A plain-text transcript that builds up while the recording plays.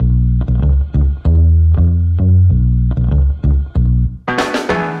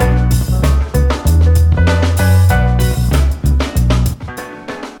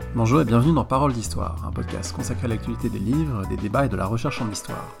Bonjour et bienvenue dans Paroles d'Histoire, un podcast consacré à l'actualité des livres, des débats et de la recherche en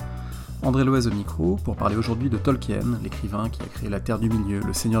histoire. André Loez au micro, pour parler aujourd'hui de Tolkien, l'écrivain qui a créé La Terre du Milieu,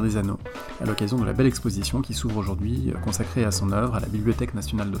 Le Seigneur des Anneaux, à l'occasion de la belle exposition qui s'ouvre aujourd'hui, consacrée à son œuvre à la Bibliothèque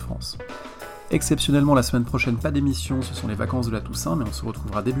nationale de France. Exceptionnellement, la semaine prochaine, pas d'émission, ce sont les vacances de la Toussaint, mais on se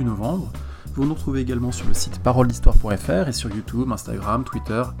retrouvera début novembre. Vous nous retrouvez également sur le site paroledhistoire.fr et sur YouTube, Instagram,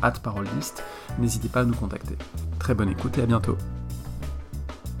 Twitter, @paroledhist. N'hésitez pas à nous contacter. Très bonne écoute et à bientôt.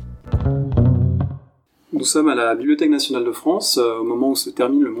 Nous sommes à la Bibliothèque nationale de France, au moment où se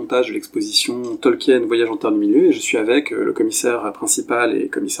termine le montage de l'exposition Tolkien, Voyage en Terre du Milieu, et je suis avec le commissaire principal et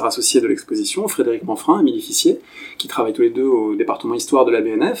commissaire associé de l'exposition, Frédéric Manfrin et Émilie Fissier, qui travaillent tous les deux au département Histoire de la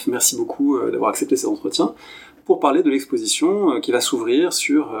BNF. Merci beaucoup d'avoir accepté cet entretien, pour parler de l'exposition qui va s'ouvrir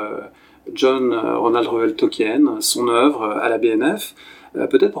sur John Ronald Reuel Tolkien, son œuvre à la BNF.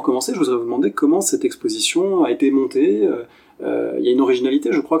 Peut-être pour commencer, je voudrais vous demander comment cette exposition a été montée. Il y a une originalité,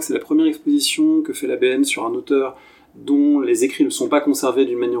 je crois que c'est la première exposition que fait la BN sur un auteur dont les écrits ne sont pas conservés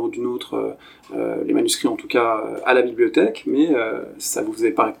d'une manière ou d'une autre, les manuscrits en tout cas, à la bibliothèque, mais ça vous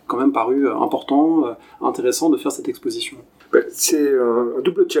est quand même paru important, intéressant de faire cette exposition. C'est un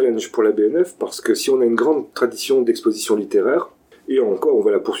double challenge pour la BNF, parce que si on a une grande tradition d'exposition littéraire, et encore on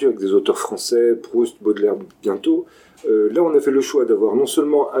va la poursuivre avec des auteurs français, Proust, Baudelaire bientôt, là on a fait le choix d'avoir non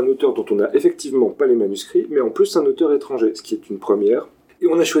seulement un auteur dont on n'a effectivement pas les manuscrits, mais en plus un auteur étranger, ce qui est une première. Et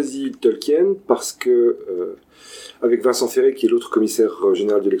on a choisi Tolkien parce que, avec Vincent Ferré, qui est l'autre commissaire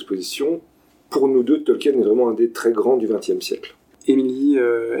général de l'exposition, pour nous deux, Tolkien est vraiment un des très grands du XXe siècle. Émilie,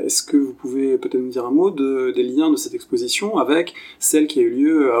 est-ce que vous pouvez peut-être nous dire un mot des liens de cette exposition avec celle qui a eu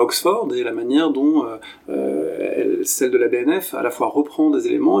lieu à Oxford et la manière dont celle de la BNF à la fois reprend des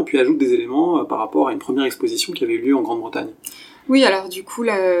éléments et puis ajoute des éléments par rapport à une première exposition qui avait eu lieu en Grande-Bretagne? Oui, alors du coup,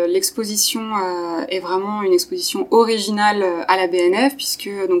 l'exposition est vraiment une exposition originale à la BNF, puisque,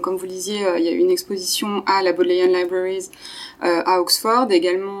 donc, comme vous le disiez, il y a eu une exposition à la Bodleian Libraries à Oxford,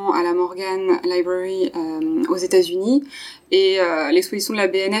 également à la Morgan Library aux États-Unis. Et l'exposition de la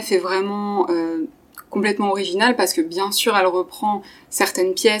BNF est vraiment complètement originale parce que bien sûr elle reprend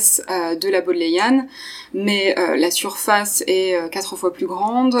certaines pièces de la Bodleian, mais la surface est 4 fois plus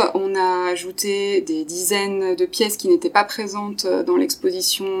grande. On a ajouté des dizaines de pièces qui n'étaient pas présentes dans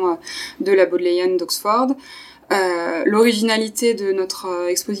l'exposition de la Bodleian d'Oxford. L'originalité de notre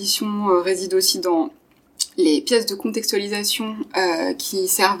exposition réside aussi dans les pièces de contextualisation qui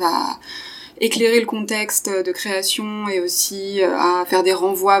servent à éclairer le contexte de création et aussi à faire des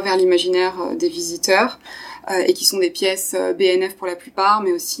renvois vers l'imaginaire des visiteurs, et qui sont des pièces BNF pour la plupart,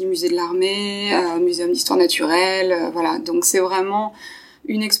 mais aussi musée de l'armée, muséum d'histoire naturelle, voilà. Donc c'est vraiment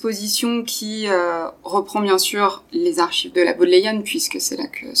une exposition qui reprend bien sûr les archives de la Bodleian, puisque c'est là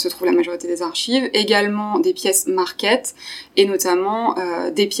que se trouve la majorité des archives, également des pièces marquettes, et notamment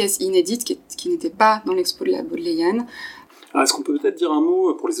des pièces inédites qui n'étaient pas dans l'expo de la Bodleian. Alors, est-ce qu'on peut peut-être dire un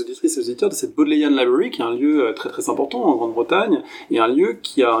mot pour les auditrices et les auditeurs de cette Bodleian Library, qui est un lieu très très important en Grande-Bretagne, et un lieu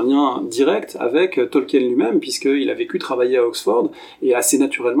qui a un lien direct avec Tolkien lui-même, puisqu'il a travaillé à Oxford, et assez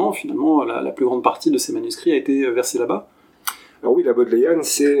naturellement, finalement, la plus grande partie de ses manuscrits a été versée là-bas? Alors oui, la Bodleian,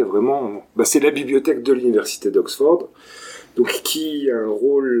 c'est vraiment c'est la bibliothèque de l'université d'Oxford, donc qui a un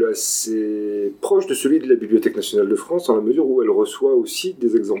rôle assez proche de celui de la Bibliothèque nationale de France, dans la mesure où elle reçoit aussi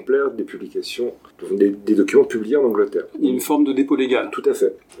des exemplaires des publications, des documents publiés en Angleterre. Il y a une forme de dépôt légal. Tout à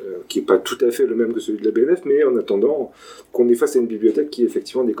fait, qui n'est pas tout à fait le même que celui de la BNF, mais en attendant qu'on est face à une bibliothèque qui a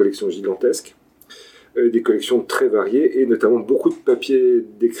effectivement des collections gigantesques, des collections très variées, et notamment beaucoup de papiers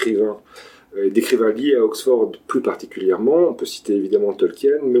d'écrivains liés à Oxford plus particulièrement. On peut citer évidemment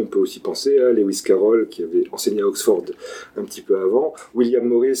Tolkien, mais on peut aussi penser à Lewis Carroll, qui avait enseigné à Oxford un petit peu avant, William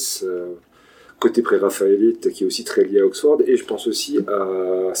Morris, côté pré-raphaélite, qui est aussi très lié à Oxford, et je pense aussi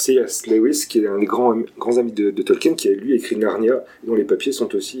à C.S. Lewis, qui est un des grands amis de Tolkien, qui a lui écrit Narnia, dont les papiers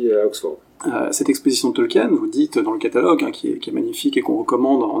sont aussi à Oxford. Cette exposition de Tolkien, vous dites dans le catalogue, qui est magnifique et qu'on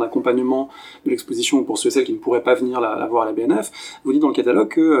recommande en accompagnement de l'exposition pour ceux et celles qui ne pourraient pas venir la voir à la BNF, vous dites dans le catalogue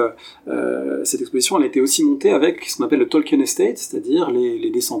que cette exposition elle a été aussi montée avec ce qu'on appelle le Tolkien Estate, c'est-à-dire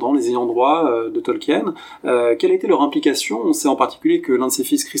les descendants, les ayants droit de Tolkien. Quelle a été leur implication? On sait en particulier que l'un de ses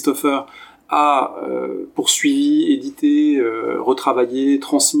fils, Christopher, a poursuivi, édité, retravaillé,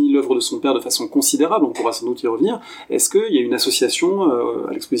 transmis l'œuvre de son père de façon considérable, on pourra sans doute y revenir. Est-ce qu'il y a une association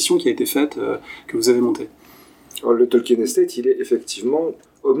à l'exposition qui a été faite, que vous avez montée? Alors, le Tolkien Estate, il est effectivement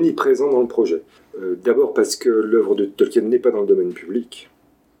omniprésent dans le projet. D'abord parce que l'œuvre de Tolkien n'est pas dans le domaine public,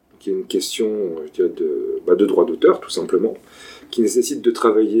 qui est une question de droit d'auteur, tout simplement, qui nécessite de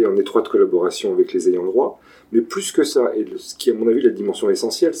travailler en étroite collaboration avec les ayants droit. Mais plus que ça, et ce qui est à mon avis la dimension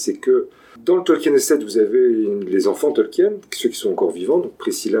essentielle, c'est que Dans le Tolkien Estate, vous avez les enfants Tolkien, ceux qui sont encore vivants, donc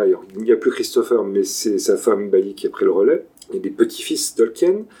Priscilla, il n'y a plus Christopher, mais c'est sa femme Bailey qui a pris le relais, et des petits-fils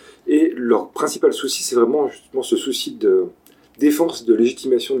Tolkien, et leur principal souci, c'est vraiment justement ce souci de défense, de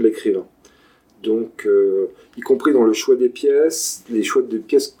légitimation de l'écrivain. Donc, y compris dans le choix des pièces, les choix de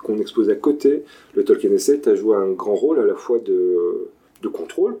pièces qu'on expose à côté, le Tolkien Estate a joué un grand rôle à la fois de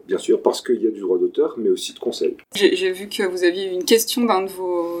contrôle, bien sûr, parce qu'il y a du droit d'auteur, mais aussi de conseil. J'ai vu que vous aviez eu une question d'un de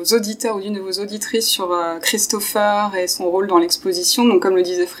vos auditeurs ou d'une de vos auditrices sur Christopher et son rôle dans l'exposition. Donc, comme le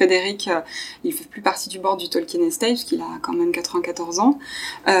disait Frédéric, il fait plus partie du board du Tolkien Estate, puisqu'il a quand même 94 ans.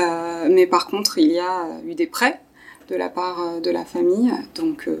 Mais par contre, il y a eu des prêts de la part de la famille.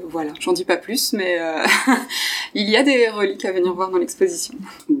 Donc voilà, j'en dis pas plus, mais il y a des reliques à venir voir dans l'exposition.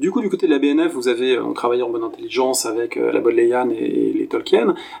 Du coup, du côté de la BNF, vous avez travaillé en bonne intelligence avec la Bodleian et les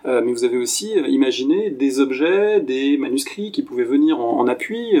Tolkien, mais vous avez aussi imaginé des objets, des manuscrits qui pouvaient venir en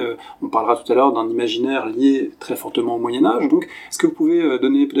appui. On parlera tout à l'heure d'un imaginaire lié très fortement au Moyen-Âge. Donc, est-ce que vous pouvez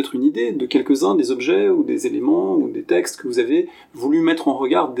donner peut-être une idée de quelques-uns des objets ou des éléments ou des textes que vous avez voulu mettre en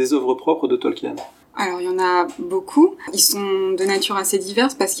regard des œuvres propres de Tolkien ? Alors, il y en a beaucoup. Ils sont de nature assez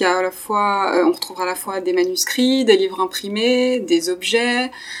diverse parce qu'il y a à la fois, on retrouvera à la fois des manuscrits, des livres imprimés, des objets,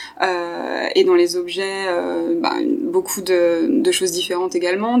 et dans les objets, beaucoup de choses différentes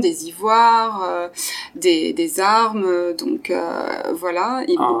également, des ivoires, des armes, donc voilà.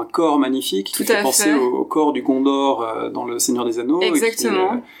 Un corps magnifique qui fait penser au corps du Gondor dans Le Seigneur des Anneaux.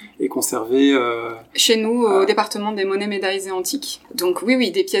 Exactement. Et conservé chez nous au département des monnaies, médailles et antiques. Donc oui,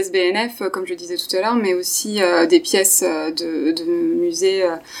 des pièces BNF comme je disais tout à l'heure, mais aussi des pièces de musées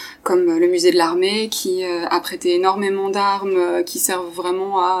comme le musée de l'armée qui a prêté énormément d'armes qui servent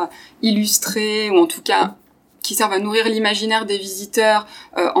vraiment à illustrer ou en tout cas qui servent à nourrir l'imaginaire des visiteurs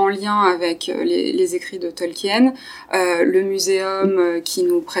en lien avec les écrits de Tolkien. Le muséum qui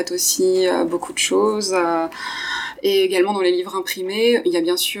nous prête aussi beaucoup de choses. Et également dans les livres imprimés, il y a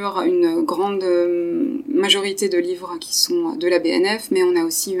bien sûr une grande majorité de livres qui sont de la BNF, mais on a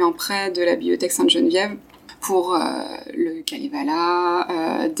aussi eu un prêt de la Bibliothèque Sainte-Geneviève pour le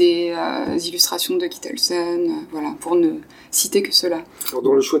Kalevala, des illustrations de Kittelsen, voilà, pour ne citer que cela. Alors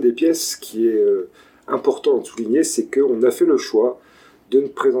dans le choix des pièces, ce qui est important de souligner, c'est qu'on a fait le choix de ne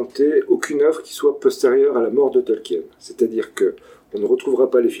présenter aucune œuvre qui soit postérieure à la mort de Tolkien. C'est-à-dire qu'on ne retrouvera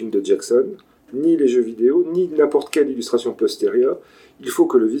pas les films de Jackson, ni les jeux vidéo, ni n'importe quelle illustration postérieure. Il faut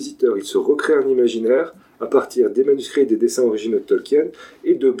que le visiteur il se recrée un imaginaire à partir des manuscrits et des dessins originaux de Tolkien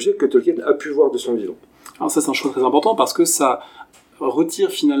et d'objets que Tolkien a pu voir de son vivant. Alors ça, c'est un choix très important parce que ça retire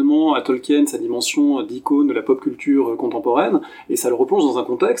finalement à Tolkien sa dimension d'icône de la pop culture contemporaine et ça le replonge dans un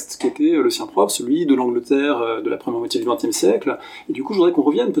contexte qui était le sien propre, celui de l'Angleterre de la première moitié du XXe siècle. Et du coup, je voudrais qu'on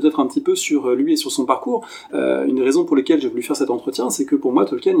revienne peut-être un petit peu sur lui et sur son parcours. Une des raisons pour lesquelles j'ai voulu faire cet entretien, c'est que pour moi,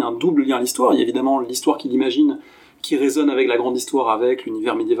 Tolkien, il y a un double lien à l'histoire. Il y a évidemment l'histoire qu'il imagine, qui résonne avec la grande histoire, avec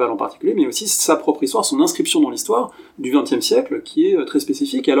l'univers médiéval en particulier, mais aussi sa propre histoire, son inscription dans l'histoire du XXe siècle, qui est très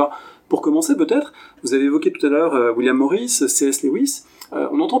spécifique. Et alors, pour commencer peut-être, vous avez évoqué tout à l'heure William Morris, C.S. Lewis.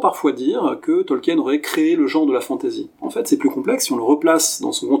 On entend parfois dire que Tolkien aurait créé le genre de la fantasy. En fait, c'est plus complexe. Si on le replace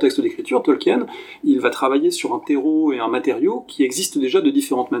dans son contexte d'écriture, Tolkien, il va travailler sur un terreau et un matériau qui existent déjà de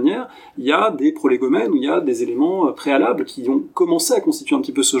différentes manières. Il y a des prolégomènes, où il y a des éléments préalables qui ont commencé à constituer un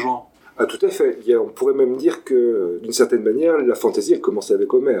petit peu ce genre. Ah, tout à fait. On pourrait même dire que, d'une certaine manière, la fantasy, elle commence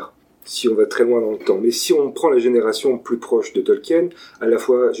avec Homère, si on va très loin dans le temps. Mais si on prend la génération plus proche de Tolkien, à la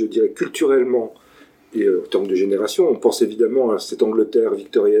fois, je dirais, culturellement et en termes de génération, on pense évidemment à cette Angleterre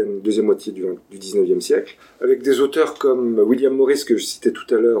victorienne, deuxième moitié du XIXe siècle, avec des auteurs comme William Morris, que je citais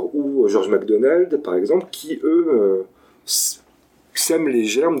tout à l'heure, ou George MacDonald, par exemple, qui, eux, sèment les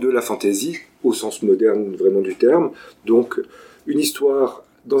germes de la fantasy, au sens moderne vraiment du terme. Donc, une histoire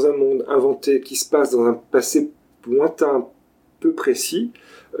dans un monde inventé qui se passe dans un passé lointain, peu précis,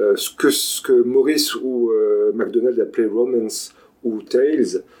 ce que Morris ou MacDonald appelaient romance ou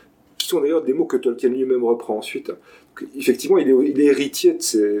tales, qui sont d'ailleurs des mots que Tolkien lui-même reprend ensuite. Effectivement, il est héritier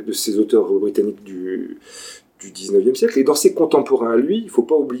de ces auteurs britanniques du XIXe siècle, et dans ses contemporains à lui, il ne faut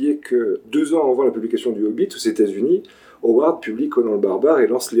pas oublier que 2 ans avant la publication du Hobbit aux États-Unis, Howard publie Conan le Barbare et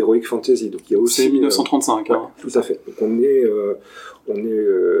lance l'Heroic Fantasy. Donc il y a aussi, c'est 1935. Ouais, tout à fait. Donc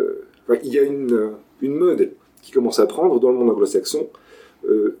il y a une mode qui commence à prendre dans le monde anglo-saxon,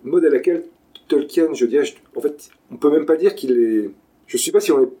 mode à laquelle Tolkien, je dirais, en fait, on peut même pas dire qu'il est. Je ne sais pas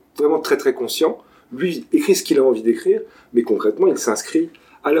si on est vraiment très très conscient. Lui écrit ce qu'il a envie d'écrire, mais concrètement, il s'inscrit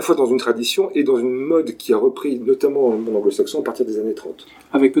à la fois dans une tradition et dans une mode qui a repris notamment dans le monde anglo-saxon à partir des années 30.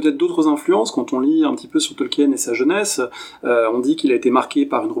 Avec peut-être d'autres influences, quand on lit un petit peu sur Tolkien et sa jeunesse, on dit qu'il a été marqué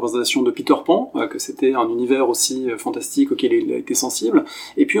par une représentation de Peter Pan, que c'était un univers aussi fantastique auquel il a été sensible,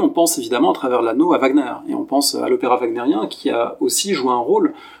 et puis on pense évidemment à travers l'anneau à Wagner, et on pense à l'opéra wagnérien qui a aussi joué un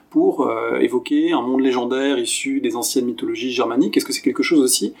rôle pour évoquer un monde légendaire issu des anciennes mythologies germaniques. Est-ce que c'est quelque chose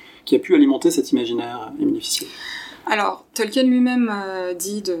aussi qui a pu alimenter cet imaginaire, Émilie Fissier ? Alors, Tolkien lui-même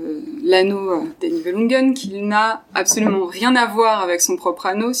dit de l'anneau des Nibelungen qu'il n'a absolument rien à voir avec son propre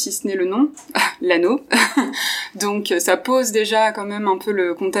anneau, si ce n'est le nom, l'anneau. Donc, ça pose déjà quand même un peu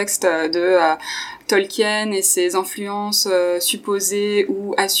le contexte de Tolkien et ses influences supposées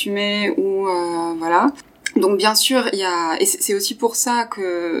ou assumées, ou voilà. Donc bien sûr, et c'est aussi pour ça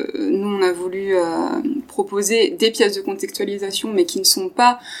que nous on a voulu proposer des pièces de contextualisation, mais qui ne sont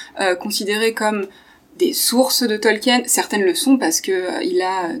pas considérées comme des sources de Tolkien. Certaines le sont parce que il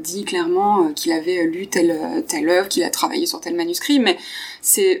a dit clairement qu'il avait lu telle œuvre, qu'il a travaillé sur tel manuscrit, mais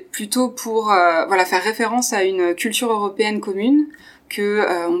c'est plutôt pour faire référence à une culture européenne commune que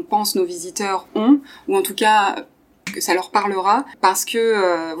on pense nos visiteurs ont, ou en tout cas que ça leur parlera, parce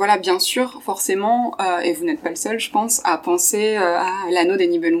que bien sûr, forcément, et vous n'êtes pas le seul, je pense, à penser à l'anneau des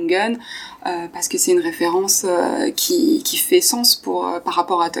Nibelungen, parce que c'est une référence qui fait sens par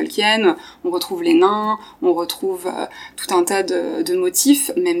rapport à Tolkien. On retrouve les nains, on retrouve tout un tas de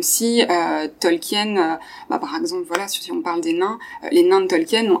motifs, même si Tolkien, par exemple, si on parle des nains, les nains de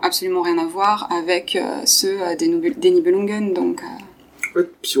Tolkien n'ont absolument rien à voir avec ceux des Nibelungen, donc... En fait,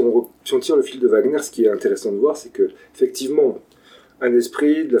 si on tire le fil de Wagner, ce qui est intéressant de voir, c'est que effectivement, un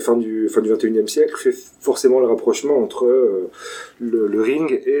esprit de la fin du XXIe siècle fait forcément le rapprochement entre le Ring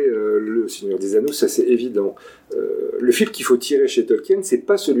et le Seigneur des Anneaux, ça c'est évident. Le fil qu'il faut tirer chez Tolkien, c'est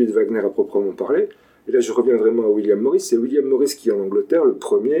pas celui de Wagner à proprement parler. Et là, je reviens vraiment à William Morris. C'est William Morris qui, en Angleterre, le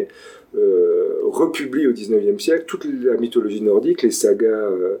premier, republie au XIXe siècle toute la mythologie nordique, les sagas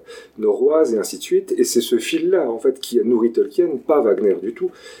norroises et ainsi de suite. Et c'est ce fil-là, en fait, qui a nourri Tolkien, pas Wagner du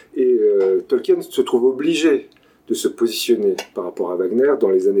tout. Et Tolkien se trouve obligé de se positionner par rapport à Wagner, dans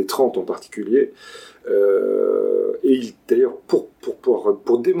les années 30 en particulier. Et d'ailleurs,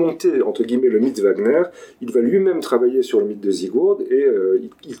 pour démonter, entre guillemets, le mythe de Wagner, il va lui-même travailler sur le mythe de Sigurd, et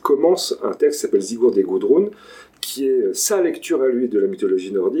il commence un texte qui s'appelle Sigurd et Gudrun, qui est sa lecture à lui de la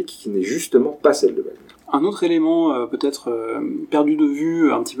mythologie nordique, qui n'est justement pas celle de Wagner. Un autre élément peut-être perdu de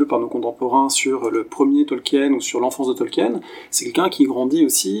vue un petit peu par nos contemporains sur le premier Tolkien ou sur l'enfance de Tolkien, c'est quelqu'un qui grandit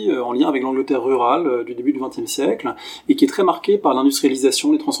aussi en lien avec l'Angleterre rurale du début du XXe siècle et qui est très marqué par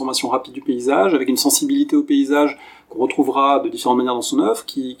l'industrialisation, les transformations rapides du paysage, avec une sensibilité au paysage qu'on retrouvera de différentes manières dans son œuvre,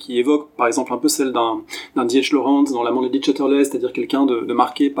 qui évoque par exemple un peu celle d'un D.H. Lawrence dans La Mort de Lady Chatterley, c'est-à-dire quelqu'un de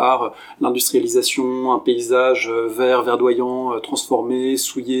marqué par l'industrialisation, un paysage vert, verdoyant, transformé,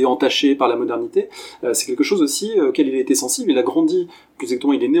 souillé, entaché par la modernité. C'est quelque chose aussi auquel il a été sensible. Il a grandi, plus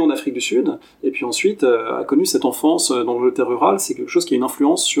exactement, il est né en Afrique du Sud, et puis ensuite a connu cette enfance dans l'Angleterre rurale. C'est quelque chose qui a une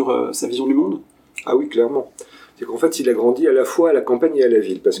influence sur sa vision du monde. Ah oui, clairement. C'est qu'en fait, il a grandi à la fois à la campagne et à la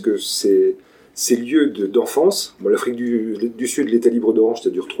ville, parce que ces lieux d'enfance, l'Afrique du Sud, l'État libre d'Orange,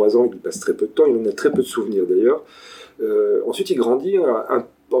 ça dure 3 ans, il y passe très peu de temps, il en a très peu de souvenirs d'ailleurs. Ensuite, il grandit un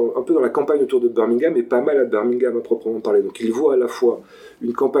peu dans la campagne autour de Birmingham, et pas mal à Birmingham à proprement parler. Donc il voit à la fois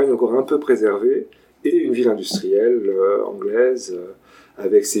une campagne encore un peu préservée, et une ville industrielle anglaise,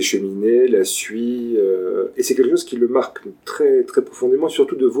 avec ses cheminées, la suie, et c'est quelque chose qui le marque très, très profondément,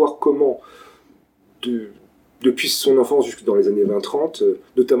 surtout de voir comment, depuis son enfance jusque dans les années 20-30,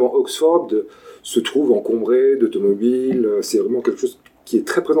 notamment Oxford, se trouve encombré d'automobiles. C'est vraiment quelque chose qui est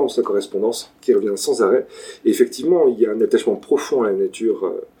très présent dans sa correspondance, qui revient sans arrêt. Et effectivement, il y a un attachement profond à la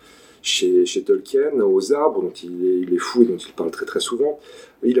nature chez Tolkien, aux arbres, dont il est fou et dont il parle très très souvent.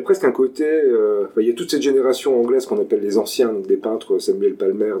 Il a presque un côté... il y a toute cette génération anglaise qu'on appelle les anciens, donc des peintres Samuel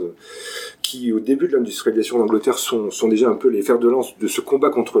Palmer, qui au début de l'industrialisation d'Angleterre sont déjà un peu les fers de lance de ce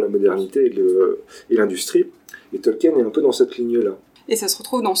combat contre la modernité et l'industrie. Et Tolkien est un peu dans cette ligne-là. Et ça se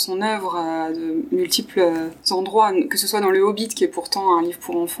retrouve dans son œuvre de multiples endroits, que ce soit dans Le Hobbit, qui est pourtant un livre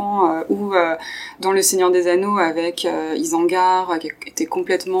pour enfants, ou dans Le Seigneur des Anneaux avec Isengard, qui a été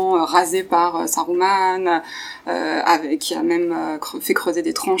complètement rasé par Saruman, qui a même fait creuser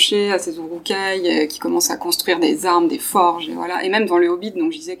des tranchées à ses Uruk-hai, qui commence à construire des armes, des forges, et voilà. Et même dans Le Hobbit,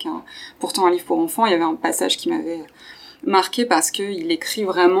 donc je disais pourtant un livre pour enfants, il y avait un passage qui m'avait marqué parce qu'il écrit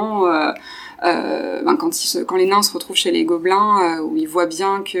vraiment quand les nains se retrouvent chez les gobelins, où il voit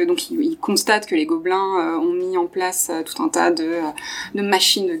bien que donc il constate que les gobelins ont mis en place tout un tas de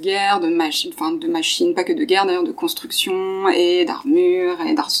machines de guerre, de machines pas que de guerre d'ailleurs, de construction et d'armure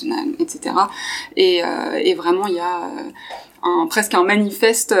et d'arsenal, etc. Et vraiment il y a presque un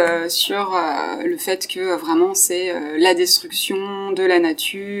manifeste sur le fait que vraiment c'est la destruction de la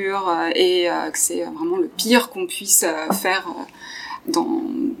nature et que c'est vraiment le pire qu'on puisse faire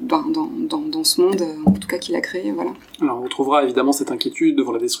dans ce monde, en tout cas qu'il a créé, voilà. Alors on retrouvera évidemment cette inquiétude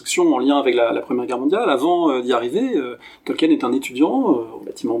devant la destruction en lien avec la Première Guerre mondiale. Avant d'y arriver, Tolkien est un étudiant,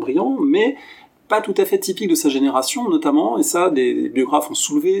 relativement brillant, mais pas tout à fait typique de sa génération, notamment, et ça, des biographes ont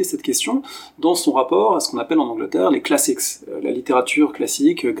soulevé cette question dans son rapport à ce qu'on appelle en Angleterre les classics, la littérature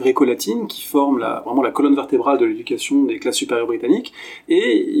classique gréco-latine qui forme vraiment la colonne vertébrale de l'éducation des classes supérieures britanniques,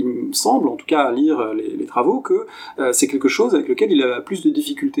 et il me semble, en tout cas à lire les travaux, que c'est quelque chose avec lequel il a plus de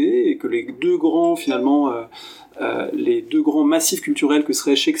difficultés, et que les deux grands, finalement, les deux grands massifs culturels que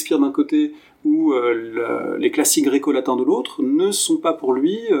seraient Shakespeare d'un côté ou les classiques gréco-latins de l'autre ne sont pas pour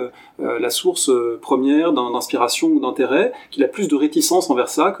lui la source première d'inspiration ou d'intérêt, qu'il a plus de réticence envers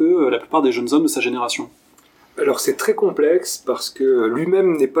ça que la plupart des jeunes hommes de sa génération. Alors c'est très complexe parce que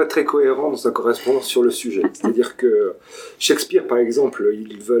lui-même n'est pas très cohérent dans sa correspondance sur le sujet. C'est-à-dire que Shakespeare, par exemple,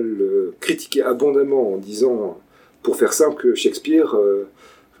 ils veulent critiquer abondamment en disant, pour faire simple, que Shakespeare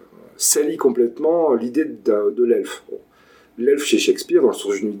salit complètement l'idée de l'elfe. L'elfe chez Shakespeare, dans le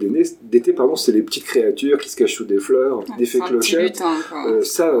Sourds Nuit d'été, c'est les petites créatures qui se cachent sous des fleurs, des fées clochettes.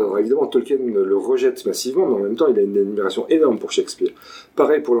 Ça, évidemment, Tolkien le rejette massivement, mais en même temps, il a une admiration énorme pour Shakespeare.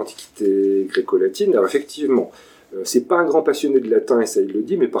 Pareil pour l'Antiquité gréco-latine. Alors effectivement, c'est pas un grand passionné de latin, et ça il le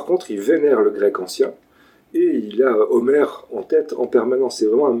dit, mais par contre, il vénère le grec ancien, et il a Homère en tête en permanence. C'est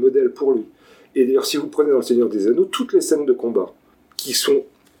vraiment un modèle pour lui. Et d'ailleurs, si vous prenez dans Le Seigneur des Anneaux, toutes les scènes de combat, qui sont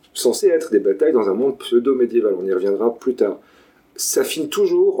censées être des batailles dans un monde pseudo-médiéval, on y reviendra plus tard, ça finit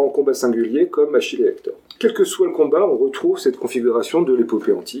toujours en combat singulier comme Achille et Hector. Quel que soit le combat, on retrouve cette configuration de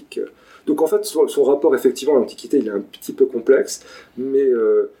l'épopée antique. Donc en fait, son rapport effectivement à l'Antiquité, il est un petit peu complexe, mais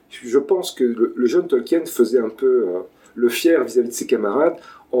je pense que le jeune Tolkien faisait un peu le fier vis-à-vis de ses camarades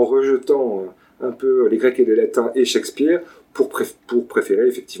en rejetant un peu les Grecs et les Latins et Shakespeare pour préférer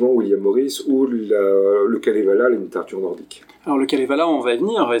effectivement William Morris ou le Kalevala, la littérature nordique. Alors le Kalevala, on va y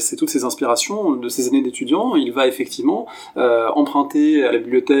venir, et c'est toutes ces inspirations de ces années d'étudiant. Il va effectivement emprunter à la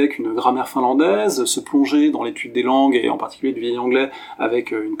bibliothèque une grammaire finlandaise, se plonger dans l'étude des langues, et en particulier du vieil anglais,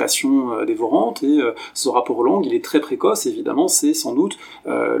 avec une passion dévorante, et ce rapport aux langues, il est très précoce, évidemment, c'est sans doute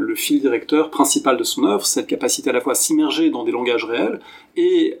le fil directeur principal de son œuvre, cette capacité à la fois à s'immerger dans des langages réels,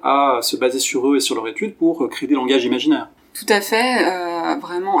 et à se baser sur eux et sur leur étude pour créer des langages imaginaires. Tout à fait,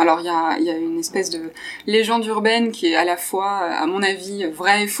 vraiment. Alors il y a une espèce de légende urbaine qui est à la fois, à mon avis,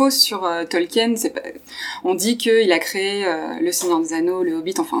 vraie et fausse sur Tolkien. On dit qu'il a créé Le Seigneur des Anneaux, Le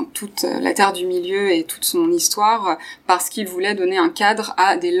Hobbit, enfin toute la Terre du Milieu et toute son histoire parce qu'il voulait donner un cadre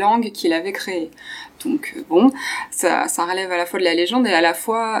à des langues qu'il avait créées. Donc bon, ça relève à la fois de la légende et à la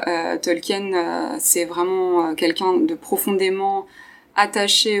fois Tolkien, c'est vraiment quelqu'un de profondément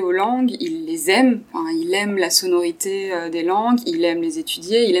attaché aux langues, il les aime, il aime la sonorité des langues, il aime les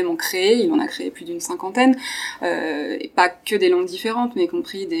étudier, il aime en créer, il en a créé plus d'une 50aine, et pas que des langues différentes, mais y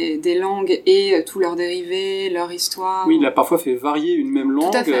compris des langues et tous leurs dérivés, leur histoire. Oui, il a parfois fait varier une même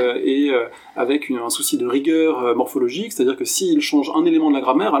langue, et avec un souci de rigueur morphologique, c'est-à-dire que s'il change un élément de la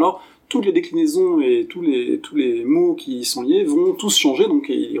grammaire, alors toutes les déclinaisons et tous les mots qui y sont liés vont tous changer, donc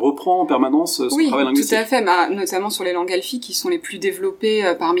il reprend en permanence son travail linguistique. Oui, tout à fait, notamment sur les langues alfiques qui sont les plus développées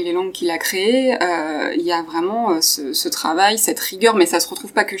parmi les langues qu'il a créées, il y a vraiment ce travail, cette rigueur, mais ça se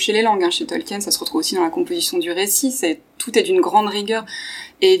retrouve pas que chez les langues, chez Tolkien, ça se retrouve aussi dans la composition du récit, tout est d'une grande rigueur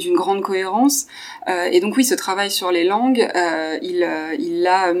et d'une grande cohérence, et donc oui, ce travail sur les langues, il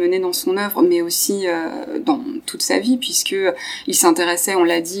l'a mené dans son œuvre, mais aussi dans toute sa vie, puisque il s'intéressait, on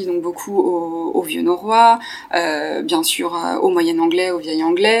l'a dit, donc beaucoup au vieux norrois, bien sûr au moyen anglais, au vieil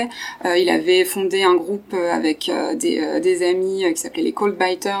anglais. Il avait fondé un groupe avec des amis qui s'appelait les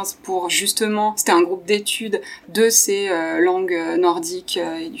Coldbiters pour justement, c'était un groupe d'études de ces langues nordiques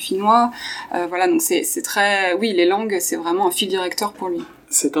et du finnois. Voilà, donc c'est très, oui, les langues, c'est vraiment un fil directeur pour lui.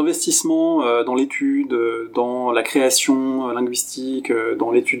 Cet investissement dans l'étude, dans la création linguistique, dans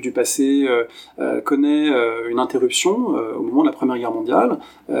l'étude du passé, connaît une interruption au moment de la Première Guerre mondiale,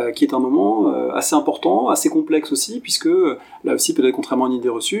 qui est un moment assez important, assez complexe aussi, puisque là aussi, peut-être contrairement à une idée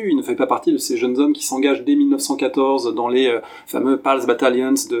reçue, il ne fait pas partie de ces jeunes hommes qui s'engagent dès 1914 dans les fameux Pals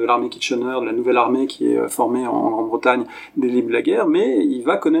Battalions de l'armée Kitchener, de la nouvelle armée qui est formée en Grande-Bretagne dès le début de la guerre, mais il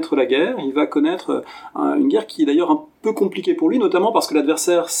va connaître la guerre, il va connaître une guerre qui est d'ailleurs un peu compliqué pour lui, notamment parce que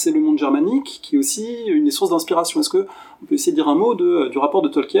l'adversaire, c'est le monde germanique, qui est aussi une des sources d'inspiration. Est-ce qu'on peut essayer de dire un mot du rapport de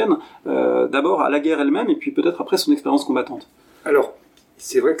Tolkien, d'abord à la guerre elle-même, et puis peut-être après son expérience combattante? Alors,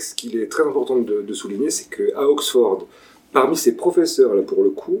 c'est vrai que ce qu'il est très important de souligner, c'est qu'à Oxford, parmi ses professeurs, là pour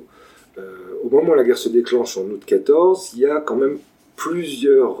le coup, Au moment où la guerre se déclenche en août 14, il y a quand même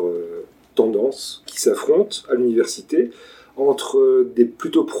plusieurs tendances qui s'affrontent à l'université entre des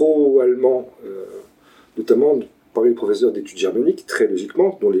plutôt pro-allemands, notamment parmi les professeurs d'études germaniques, très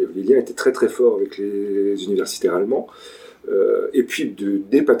logiquement, dont les liens étaient très très forts avec les universitaires allemands, et puis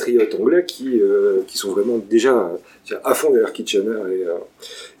des patriotes anglais qui sont vraiment déjà à fond derrière Kitchener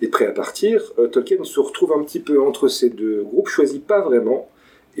et prêts à partir. Tolkien se retrouve un petit peu entre ces deux groupes, choisit pas vraiment,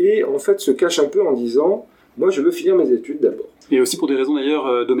 et en fait se cache un peu en disant « moi je veux finir mes études d'abord ». Et aussi pour des raisons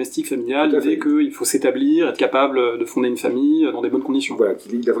d'ailleurs domestiques, familiales, l'idée qu'il faut s'établir, être capable de fonder une famille dans des bonnes conditions. Voilà,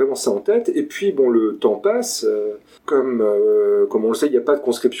 il a vraiment ça en tête. Et puis, bon, le temps passe. Comme on le sait, il n'y a pas de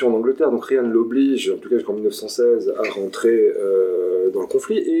conscription en Angleterre, donc rien ne l'oblige, en tout cas jusqu'en 1916, à rentrer dans le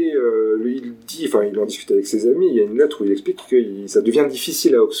conflit. Et lui, il en discute avec ses amis, il y a une lettre où il explique que ça devient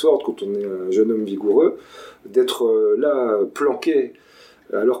difficile à Oxford, quand on est un jeune homme vigoureux, d'être là, planqué,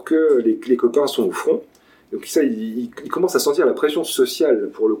 alors que les copains sont au front. Donc ça, il commence à sentir la pression sociale,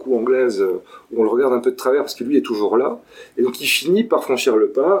 pour le coup anglaise, où on le regarde un peu de travers parce que lui est toujours là. Et donc il finit par franchir le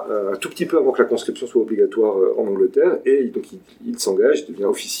pas, un tout petit peu avant que la conscription soit obligatoire en Angleterre, et donc il s'engage, il devient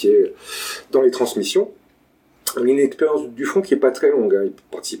officier dans les transmissions. Il a une expérience du front qui n'est pas très longue, hein. Il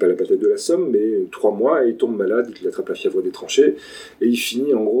participe à la bataille de la Somme, mais 3 mois, et il tombe malade, il attrape la fièvre des tranchées, et il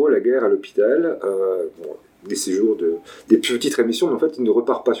finit en gros la guerre à l'hôpital, des séjours, des petites rémissions, mais en fait il ne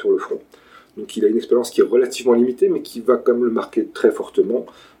repart pas sur le front. Donc il a une expérience qui est relativement limitée, mais qui va quand même le marquer très fortement.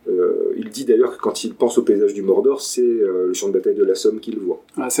 Il dit d'ailleurs que quand il pense au paysage du Mordor, c'est le champ de bataille de la Somme qu'il voit.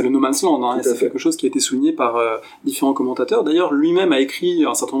 Ah, c'est le No Man's Land, hein, c'est quelque chose qui a été souligné par différents commentateurs. D'ailleurs, lui-même a écrit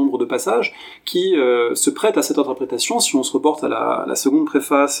un certain nombre de passages qui se prêtent à cette interprétation. Si on se reporte à la seconde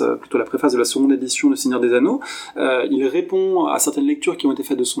préface, plutôt la préface de la seconde édition de Seigneur des Anneaux, il répond à certaines lectures qui ont été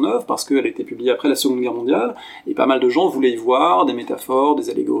faites de son œuvre, parce qu'elle a été publiée après la Seconde Guerre mondiale, et pas mal de gens voulaient y voir des métaphores,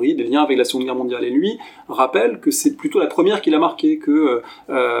 des allégories, des liens avec la Seconde Guerre mondiale. Et lui rappelle que c'est plutôt la première qui l'a marqué, que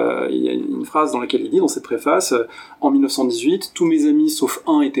il y a une phrase dans laquelle il dit, dans cette préface, en 1918, tous mes amis sauf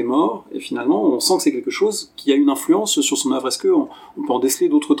un étaient morts, et finalement on sent que c'est quelque chose qui a une influence sur son œuvre. Est-ce qu'on peut en déceler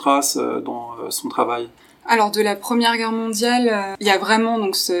d'autres traces dans son travail ? Alors de la Première Guerre mondiale, il y a vraiment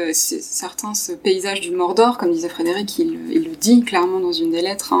donc ce paysage du Mordor, comme disait Frédéric, il le dit clairement dans une des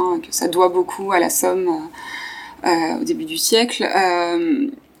lettres, hein, que ça doit beaucoup à la Somme au début du siècle.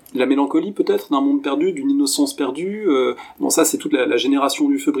 La mélancolie peut-être d'un monde perdu, d'une innocence perdue. Bon, ça c'est toute la génération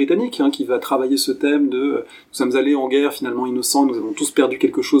du feu britannique, hein, qui va travailler ce thème de nous sommes allés en guerre finalement innocents, nous avons tous perdu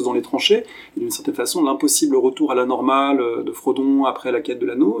quelque chose dans les tranchées, et d'une certaine façon l'impossible retour à la normale de Frodon après la quête de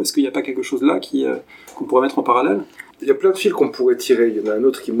l'anneau. Est-ce qu'il n'y a pas quelque chose là qu'on pourrait mettre en parallèle ? Il y a plein de fils qu'on pourrait tirer. Il y en a un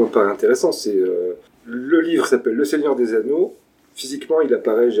autre qui me paraît intéressant, c'est le livre s'appelle Le Seigneur des Anneaux. Physiquement il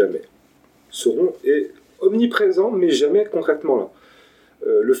apparaît jamais. Sauron est omniprésent mais jamais concrètement là.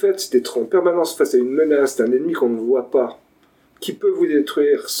 Le fait d'être en permanence face à une menace d'un ennemi qu'on ne voit pas, qui peut vous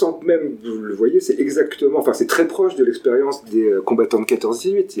détruire sans que même vous le voyez, c'est très proche de l'expérience des combattants de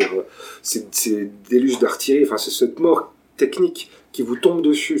 14-18. C'est déluge d'artillerie, c'est cette mort technique qui vous tombe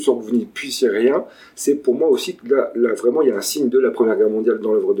dessus sans que vous n'y puissiez rien. C'est pour moi aussi que là vraiment il y a un signe de la Première Guerre mondiale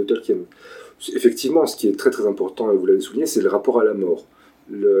dans l'œuvre de Tolkien. Effectivement, ce qui est très très important, et vous l'avez souligné, c'est le rapport à la mort.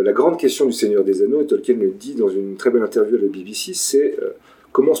 La grande question du Seigneur des Anneaux, et Tolkien le dit dans une très belle interview à la BBC, c'est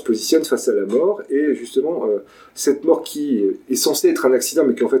comment on se positionne face à la mort, et justement cette mort qui est censée être un accident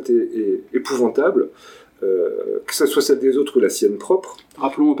mais qui en fait est épouvantable, que ce soit celle des autres ou la sienne propre.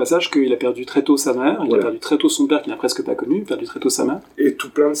 Rappelons au passage qu'il a perdu très tôt sa mère, il a perdu très tôt son père qu'il n'a presque pas connu, perdu très tôt sa mère. Et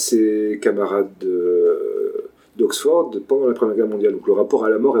tout plein de ses camarades d'Oxford pendant la Première Guerre mondiale. Donc le rapport à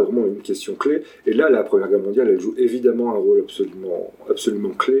la mort est vraiment une question clé, et là la Première Guerre mondiale elle joue évidemment un rôle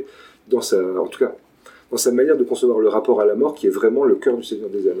absolument clé dans sa manière de concevoir le rapport à la mort, qui est vraiment le cœur du Seigneur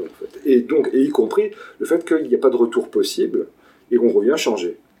des Anneaux, en fait. Et y compris le fait qu'il n'y a pas de retour possible, et qu'on revient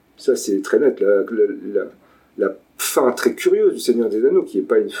changer. Ça, c'est très net. La fin très curieuse du Seigneur des Anneaux, qui n'est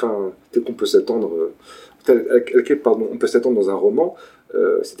pas une fin telle qu'on peut s'attendre, on peut s'attendre dans un roman,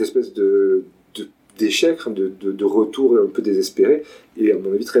 cette espèce d'échec, de retour un peu désespéré, et à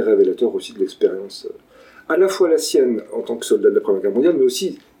mon avis très révélateur aussi de l'expérience à la fois la sienne en tant que soldat de la Première Guerre mondiale, mais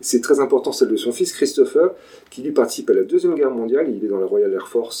aussi, c'est très important, celle de son fils Christopher, qui lui participe à la Deuxième Guerre mondiale. Il est dans la Royal Air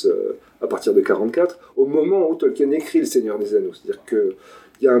Force à partir de 1944, au moment où Tolkien écrit Le Seigneur des Anneaux. C'est-à-dire qu'il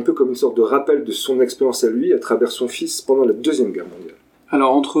y a un peu comme une sorte de rappel de son expérience à lui à travers son fils pendant la Deuxième Guerre mondiale.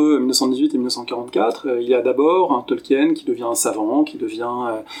 Alors entre 1918 et 1944, il y a d'abord un Tolkien qui devient un savant, qui devient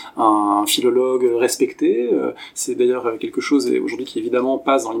un philologue respecté. C'est d'ailleurs quelque chose aujourd'hui qui évidemment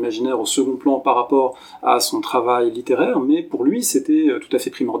passe dans l'imaginaire au second plan par rapport à son travail littéraire, mais pour lui c'était tout à fait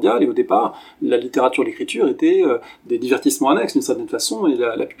primordial, et au départ la littérature, l'écriture étaient des divertissements annexes d'une certaine façon, et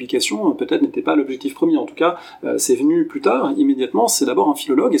la publication peut-être n'était pas l'objectif premier. En tout cas, c'est venu plus tard, immédiatement. C'est d'abord un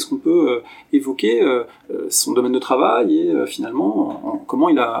philologue. Est-ce qu'on peut évoquer son domaine de travail et finalement comment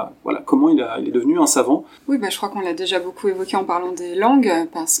il est devenu un savant? Oui, je crois qu'on l'a déjà beaucoup évoqué en parlant des langues,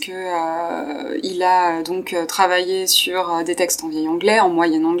 parce que il a donc travaillé sur des textes en vieil anglais, en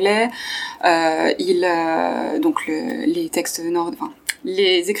moyen anglais. Les textes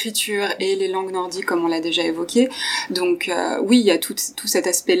les écritures et les langues nordiques, comme on l'a déjà évoqué. Donc oui, il y a tout cet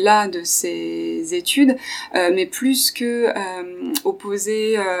aspect-là de ces études, mais plus que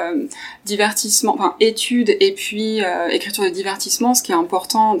opposer divertissement, études et puis écriture de divertissement, ce qui est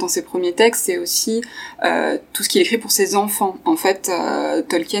important dans ses premiers textes, c'est aussi tout ce qu'il écrit pour ses enfants. En fait,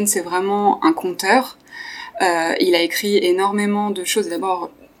 Tolkien, c'est vraiment un conteur. Il a écrit énormément de choses. D'abord,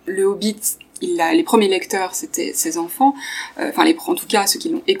 Le Hobbit, les premiers lecteurs, c'était ses enfants. En tout cas, ceux qui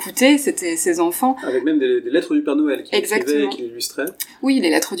l'ont écouté, c'était ses enfants. Avec même des lettres du Père Noël qui écrivaient et qui illustraient. Oui,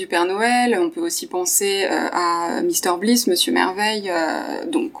 les lettres du Père Noël. On peut aussi penser à Mr. Bliss, Monsieur Merveille,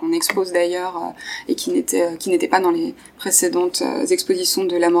 donc qu'on expose d'ailleurs et qui n'était pas dans les précédentes expositions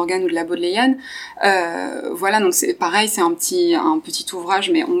de la Morgane ou de la Bodleian. Donc c'est pareil, c'est un petit ouvrage,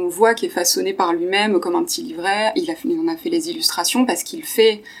 mais on voit qu'il est façonné par lui-même comme un petit livret. Il en a fait les illustrations parce qu'il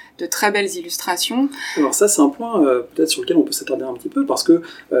fait de très belles illustrations. Alors ça, c'est un point peut-être sur lequel on peut s'attarder un petit peu, parce que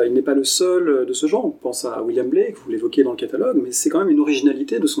il n'est pas le seul de ce genre. On pense à William Blake, vous l'évoquez dans le catalogue, mais c'est quand même une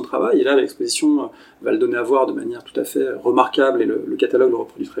originalité de son travail, et là l'exposition va le donner à voir de manière tout à fait remarquable, et le catalogue le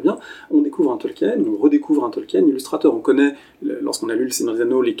reproduit très bien. On découvre un Tolkien, on redécouvre un Tolkien illustrateur. On connaît, lorsqu'on a lu Le Seigneur des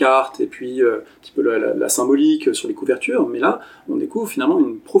Anneaux, les cartes, et puis un petit peu la symbolique sur les couvertures, mais là, on découvre finalement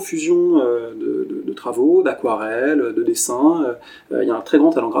une profusion de travaux, d'aquarelles, de dessins. Il y a un très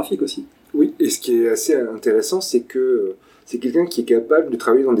grand talent graphique aussi. Oui, et ce qui est assez intéressant, c'est que c'est quelqu'un qui est capable de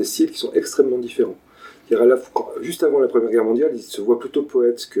travailler dans des styles qui sont extrêmement différents. Juste avant la Première Guerre mondiale, il se voit plutôt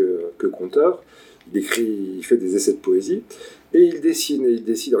poète que conteur. Il fait des essais de poésie, et il dessine.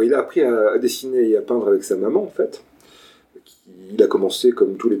 Alors, il a appris à dessiner et à peindre avec sa maman, en fait. Il a commencé,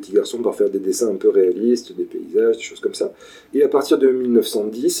 comme tous les petits garçons, par faire des dessins un peu réalistes, des paysages, des choses comme ça. Et à partir de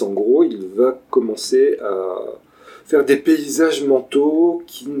 1910, en gros, il va commencer à faire des paysages mentaux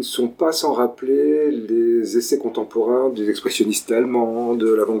qui ne sont pas sans rappeler les essais contemporains des expressionnistes allemands,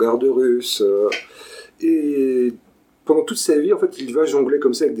 de l'avant-garde russe. Et pendant toute sa vie, en fait, il va jongler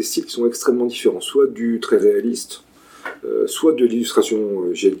comme ça avec des styles qui sont extrêmement différents, soit du très réaliste, soit de l'illustration,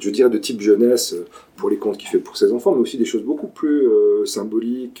 je dirais de type jeunesse, pour les contes qu'il fait pour ses enfants, mais aussi des choses beaucoup plus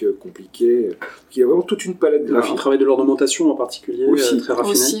symboliques, compliquées. Il y a vraiment toute une palette graphique. Il travaille de l'ornementation en particulier, aussi, très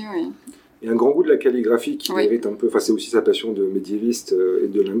raffiné. Aussi, oui. Et un grand goût de la calligraphie qui mérite un peu. Enfin, c'est aussi sa passion de médiéviste et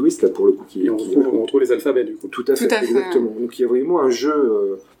de linguiste, là, pour le coup. On retrouve les alphabets, du coup. Tout à fait, exactement. Donc il y a vraiment un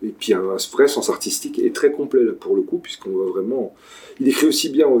jeu, et puis un vrai sens artistique, et très complet, là, pour le coup, puisqu'on voit vraiment. Il écrit aussi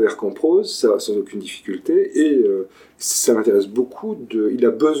bien en vers qu'en prose, ça, sans aucune difficulté, et ça m'intéresse beaucoup. Il a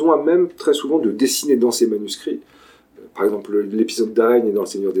besoin même, très souvent, de dessiner dans ses manuscrits. Par exemple, l'épisode d'Araigne est dans Le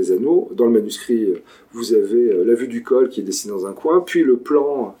Seigneur des Anneaux. Dans le manuscrit, vous avez la vue du col qui est dessinée dans un coin, puis le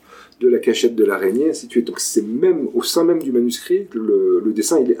plan de la cachette de l'araignée, ainsi de suite. Donc c'est même au sein même du manuscrit, le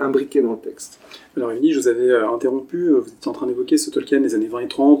dessin il est imbriqué dans le texte. Alors Émilie, je vous avais interrompu, vous étiez en train d'évoquer ce Tolkien des années 20 et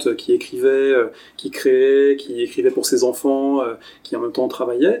 30, qui écrivait, qui créait, qui écrivait pour ses enfants, qui en même temps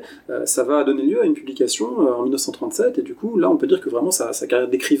travaillait. Ça va donner lieu à une publication en 1937, et du coup, là on peut dire que vraiment sa carrière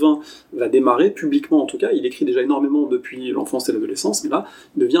d'écrivain va démarrer, publiquement en tout cas. Il écrit déjà énormément depuis l'enfance et l'adolescence, mais là,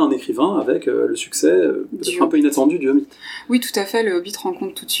 il devient un écrivain avec le succès peut-être un peu inattendu du Hobbit. Oui, tout à fait, le Hobbit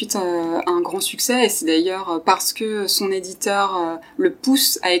rencontre tout de suite un grand succès, et c'est d'ailleurs parce que son éditeur le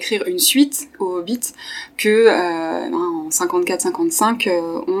pousse à écrire une suite au Hobbit que en 54-55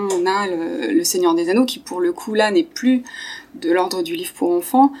 on a le Seigneur des Anneaux, qui pour le coup là n'est plus de l'ordre du livre pour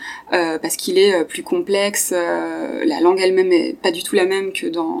enfants, parce qu'il est plus complexe, la langue elle-même est pas du tout la même que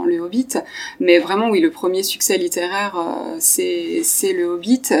dans le Hobbit, mais vraiment oui, le premier succès littéraire c'est le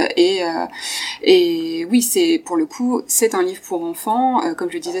Hobbit, et oui, c'est pour le coup c'est un livre pour enfants, comme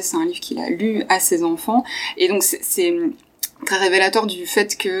je le disais, c'est un livre qu'il a lu à ses enfants, et donc c'est très révélateur du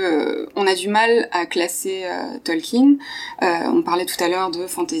fait que on a du mal à classer Tolkien. On parlait tout à l'heure de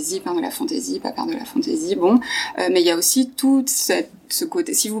fantasy, père de la fantasy, pas père de la fantasy, mais il y a aussi tout ce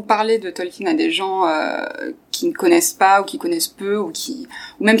côté. Si vous parlez de Tolkien à des gens qui ne connaissent pas ou qui connaissent peu ou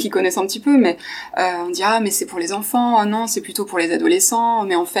même qui connaissent un petit peu, mais on dit ah mais c'est pour les enfants, ah non c'est plutôt pour les adolescents,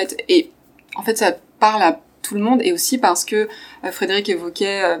 mais en fait ça parle à tout le monde, et aussi parce que Frédéric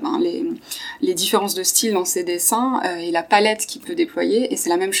évoquait les différences de style dans ses dessins et la palette qu'il peut déployer, et c'est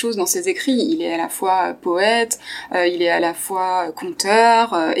la même chose dans ses écrits. Il est à la fois poète, il est à la fois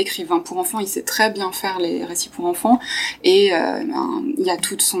conteur, écrivain pour enfants, il sait très bien faire les récits pour enfants, et il y a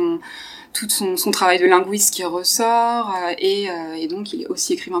tout son travail de linguiste qui ressort, et donc il est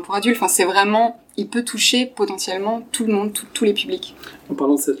aussi écrivain pour adultes. Enfin, c'est vraiment, il peut toucher potentiellement tout le monde, tous les publics. En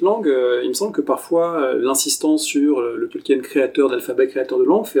parlant de cette langue, il me semble que parfois l'insistance sur le Tolkien créateur d'alphabet, créateur de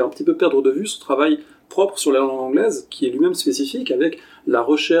langue, fait un petit peu perdre de vue son travail propre sur la langue anglaise, qui est lui-même spécifique, avec la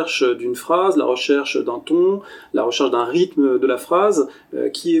recherche d'une phrase, la recherche d'un ton, la recherche d'un rythme de la phrase,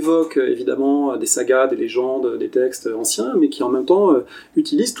 qui évoque évidemment des sagas, des légendes, des textes anciens, mais qui en même temps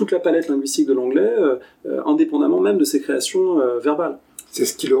utilise toute la palette linguistique de l'anglais, indépendamment même de ses créations verbales. C'est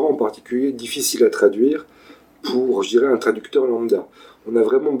ce qui le rend en particulier difficile à traduire pour, je dirais, un traducteur lambda. On a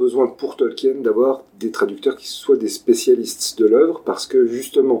vraiment besoin pour Tolkien d'avoir des traducteurs qui soient des spécialistes de l'œuvre, parce que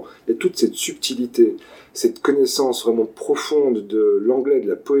justement, il y a toute cette subtilité, cette connaissance vraiment profonde de l'anglais, de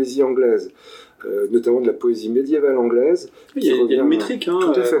la poésie anglaise, notamment de la poésie médiévale anglaise. Il y a une métrique,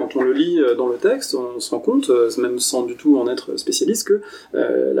 quand on le lit dans le texte, on se rend compte, même sans du tout en être spécialiste, que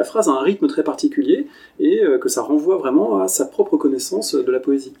la phrase a un rythme très particulier, et que ça renvoie vraiment à sa propre connaissance de la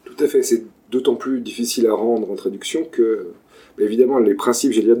poésie. Tout à fait, c'est d'autant plus difficile à rendre en traduction que, évidemment, les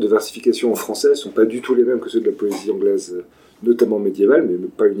principes, de versification en français ne sont pas du tout les mêmes que ceux de la poésie anglaise, notamment médiévale, mais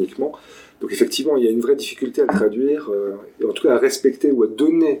pas uniquement. Donc effectivement, il y a une vraie difficulté à le traduire, et en tout cas à respecter ou à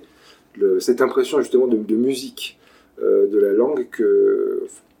donner cette impression justement de musique de la langue que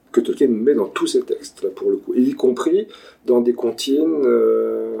Tolkien met dans tous ses textes, là, pour le coup, et y compris dans des comptines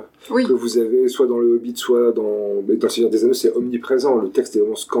que vous avez soit dans le Hobbit, soit dans le Seigneur des Anneaux. C'est omniprésent, le texte est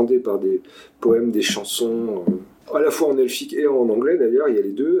vraiment scandé par des poèmes, des chansons, à la fois en elfique et en anglais d'ailleurs, il y a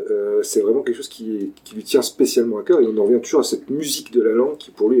les deux. C'est vraiment quelque chose qui lui tient spécialement à cœur, et on en revient toujours à cette musique de la langue qui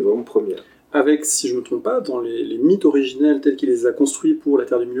pour lui est vraiment première. Avec, si je ne me trompe pas, dans les mythes originels tels qu'il les a construits pour la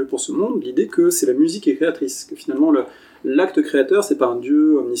Terre du Milieu, pour ce monde, l'idée que c'est la musique qui est créatrice, que finalement l'acte créateur, c'est pas un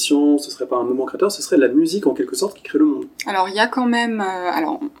dieu omniscient, ce serait pas un moment créateur, ce serait la musique en quelque sorte qui crée le monde. Alors il y a quand même,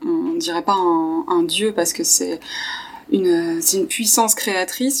 on dirait pas un dieu parce que c'est une puissance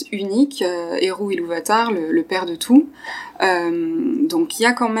créatrice unique, Eru Ilúvatar, le père de tout. Donc il y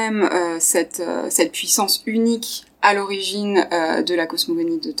a quand même cette puissance unique à l'origine de la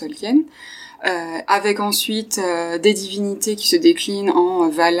cosmogonie de Tolkien. Avec ensuite des divinités qui se déclinent en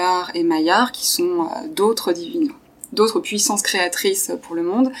Valar et Maiar, qui sont d'autres puissances créatrices pour le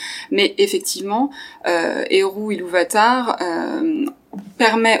monde. Mais effectivement, Eru Ilúvatar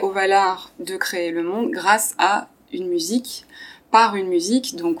permet aux Valar de créer le monde grâce à une musique, par une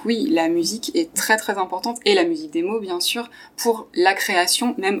musique. Donc oui, la musique est très très importante, et la musique des mots bien sûr, pour la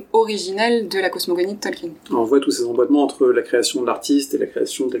création même originelle de la cosmogonie de Tolkien. Alors on voit tous ces emboîtements entre la création de l'artiste et la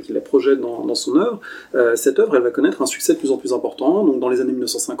création telle qu'il la projette dans son œuvre. Cette œuvre, elle va connaître un succès de plus en plus important, donc dans les années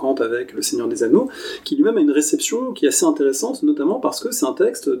 1950 avec Le Seigneur des Anneaux, qui lui-même a une réception qui est assez intéressante, notamment parce que c'est un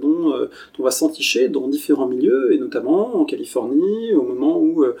texte dont on va s'enticher dans différents milieux, et notamment en Californie, au moment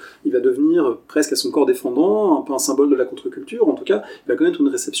où il va devenir presque à son corps défendant, un peu un symbole de la contre-culture. En tout cas, il va connaître une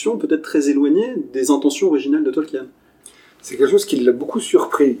réception peut-être très éloignée des intentions originelles de Tolkien. C'est quelque chose qui l'a beaucoup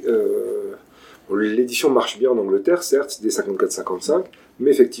surpris. L'édition marche bien en Angleterre, certes, dès 54-55, mais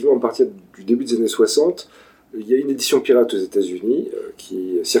effectivement, à partir du début des années 60, il y a une édition pirate aux États-Unis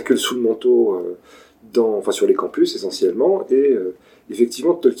qui circule sous le manteau, sur les campus essentiellement, et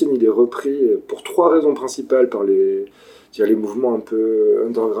effectivement, Tolkien il est repris pour trois raisons principales par les mouvements un peu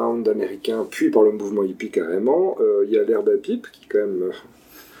underground américains, puis par le mouvement hippie carrément. Il y a l'herbe à pipe, qui quand même,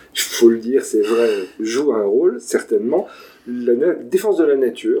 il faut le dire, c'est vrai, joue un rôle, certainement. La défense de la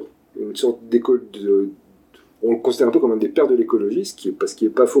nature, une sorte d'école on le considère un peu comme un des pères de l'écologie, ce qui est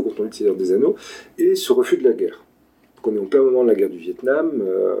pas faux quand on lit le Seigneur des Anneaux, et ce refus de la guerre. Donc on est en plein moment de la guerre du Vietnam,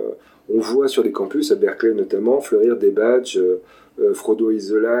 on voit sur les campus, à Berkeley notamment, fleurir des badges, Frodo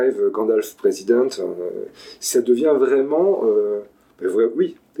is alive, Gandalf president. Ça devient vraiment,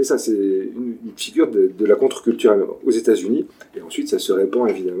 oui, c'est ça, c'est une figure de la contre-culture aux États-Unis, et ensuite ça se répand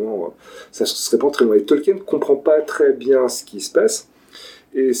évidemment, ça se répand très loin. Et Tolkien ne comprend pas très bien ce qui se passe,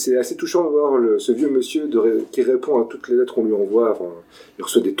 et c'est assez touchant de voir ce vieux monsieur qui répond à toutes les lettres qu'on lui envoie. Il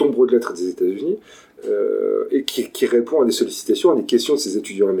reçoit des tombereaux de lettres des États-Unis, et qui répond à des sollicitations, à des questions de ses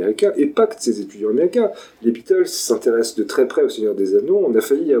étudiants américains, et pas que de ses étudiants américains. Les Beatles s'intéressent de très près au Seigneur des Anneaux. On a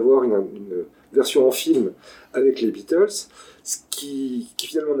failli avoir une version en film avec les Beatles, ce qui qui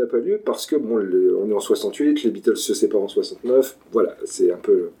finalement n'a pas lieu parce que bon, on est en 68, les Beatles se séparent en 69, voilà, c'est un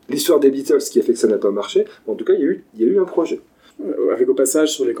peu l'histoire des Beatles qui a fait que ça n'a pas marché. En tout cas, il y a eu un projet. Avec au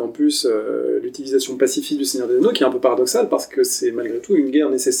passage sur les campus l'utilisation pacifiste du Seigneur des Anneaux, qui est un peu paradoxale parce que c'est malgré tout une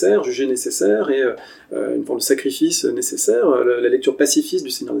guerre nécessaire, jugée nécessaire, et une forme de sacrifice nécessaire. La lecture pacifiste du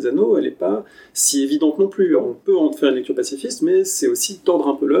Seigneur des Anneaux, elle n'est pas si évidente non plus. On peut en faire une lecture pacifiste, mais c'est aussi tordre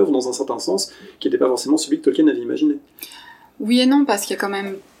un peu l'œuvre dans un certain sens, qui n'était pas forcément celui que Tolkien avait imaginé. Oui et non, parce qu'il y a quand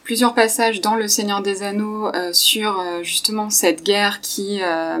même plusieurs passages dans le Seigneur des Anneaux sur justement cette guerre qui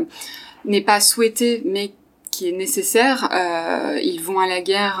n'est pas souhaitée, mais qui est nécessaire. Ils vont à la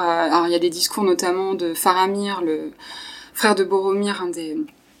guerre. Alors il y a des discours notamment de Faramir, le frère de Boromir,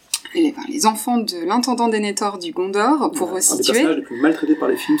 les enfants de l'intendant Denethor du Gondor, pour resituer. Un des personnages les plus maltraités par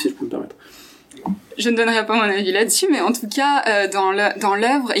les films, si je peux me permettre. Je ne donnerai pas mon avis là-dessus, mais en tout cas, dans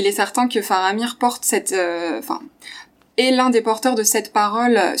l'œuvre, il est certain que Faramir porte est l'un des porteurs de cette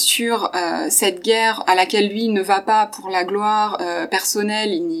parole sur cette guerre à laquelle lui ne va pas pour la gloire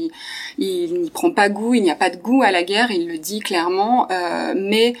personnelle, il n'y prend pas goût, il n'y a pas de goût à la guerre, il le dit clairement,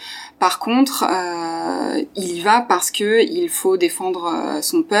 mais par contre, il y va parce que il faut défendre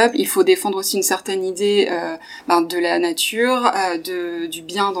son peuple, il faut défendre aussi une certaine idée de la nature, du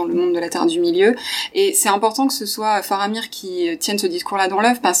bien dans le monde de la Terre du Milieu. Et c'est important que ce soit Faramir qui tienne ce discours-là dans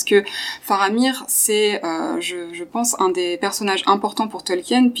l'œuvre, parce que Faramir, c'est, je pense, un des personnages importants pour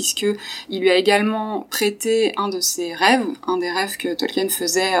Tolkien, puisque il lui a également prêté un des rêves que Tolkien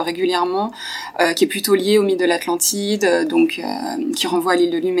faisait régulièrement, qui est plutôt lié au mythe de l'Atlantide, donc qui renvoie à l'île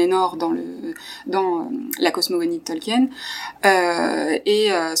de Núménor dans la cosmogonie de Tolkien, et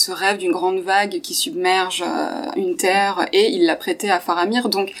ce rêve d'une grande vague qui submerge une terre, et il l'a prêté à Faramir.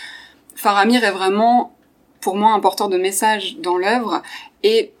 Donc Faramir est vraiment, pour moi, un porteur de messages dans l'œuvre,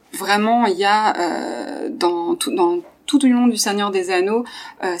 et vraiment il y a dans tout au long du Seigneur des Anneaux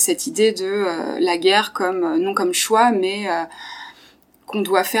cette idée de la guerre non comme choix, mais qu'on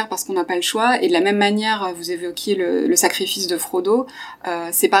doit faire parce qu'on n'a pas le choix. Et de la même manière, vous évoquiez le sacrifice de Frodo,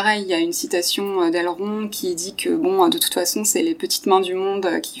 c'est pareil, il y a une citation d'Elrond qui dit que de toute façon c'est les petites mains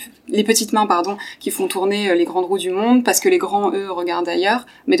qui font tourner les grandes roues du monde, parce que les grands, eux, regardent ailleurs,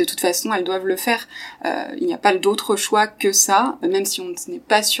 mais de toute façon elles doivent le faire. Il n'y a pas d'autre choix que ça, même si on n'est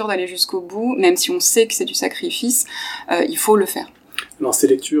pas sûr d'aller jusqu'au bout, même si on sait que c'est du sacrifice, il faut le faire. Alors ces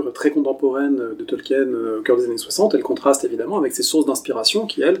lectures très contemporaines de Tolkien au cœur des années 60, elles contrastent évidemment avec ses sources d'inspiration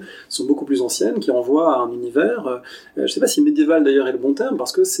qui, elles, sont beaucoup plus anciennes, qui renvoient à un univers, je ne sais pas si médiéval d'ailleurs est le bon terme,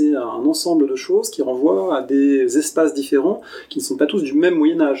 parce que c'est un ensemble de choses qui renvoient à des espaces différents qui ne sont pas tous du même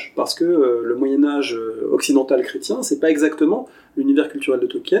Moyen-Âge, parce que le Moyen-Âge occidental chrétien, c'est pas exactement l'univers culturel de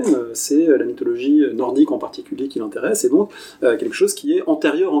Tolkien, c'est la mythologie nordique en particulier qui l'intéresse, et donc quelque chose qui est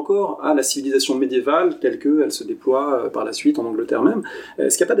antérieur encore à la civilisation médiévale telle qu'elle se déploie par la suite en Angleterre même.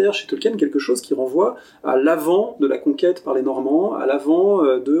 Est-ce qu'il n'y a pas d'ailleurs chez Tolkien quelque chose qui renvoie à l'avant de la conquête par les Normands, à l'avant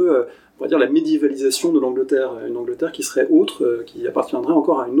on va dire, la médiévalisation de l'Angleterre, une Angleterre qui serait autre, qui appartiendrait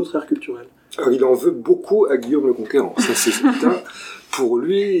encore à une autre ère culturelle? Alors il en veut beaucoup à Guillaume le Conquérant, ça c'est certain. Pour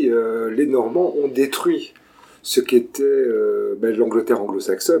lui, les Normands ont détruit ce qu'était l'Angleterre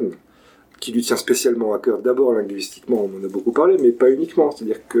anglo-saxonne, qui lui tient spécialement à cœur, d'abord linguistiquement, on en a beaucoup parlé, mais pas uniquement.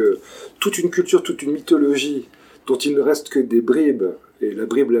 C'est-à-dire que toute une culture, toute une mythologie, dont il ne reste que des bribes, et la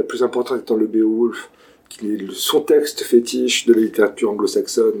bribe la plus importante étant le Beowulf, qui est son texte fétiche de la littérature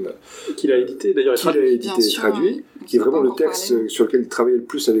anglo-saxonne, qu'il a édité d'ailleurs, traduit, qui est vraiment le texte sur lequel il travaillait le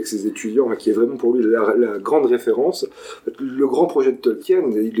plus avec ses étudiants, qui est vraiment pour lui la grande référence. Le grand projet de Tolkien,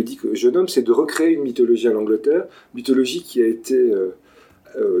 il le dit que jeune homme, c'est de recréer une mythologie à l'Angleterre, mythologie qui a été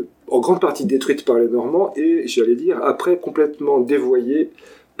en grande partie détruite par les Normands et, j'allais dire, après complètement dévoyée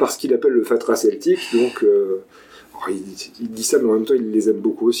par ce qu'il appelle le fatras celtique, donc il dit ça, mais en même temps, il les aime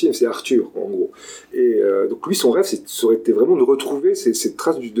beaucoup aussi. C'est Arthur, en gros. Et donc, lui, son rêve, ça aurait été vraiment de retrouver ces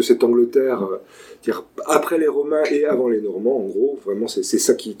traces de cette Angleterre, après les Romains et avant les Normands, en gros. Vraiment, c'est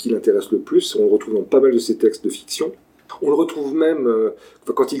ça qui l'intéresse le plus. On le retrouve dans pas mal de ses textes de fiction. On le retrouve même,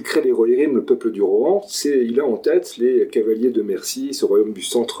 quand il crée les Rohirrim, le peuple du Rohan, il a en tête les cavaliers de Mercie, ce royaume du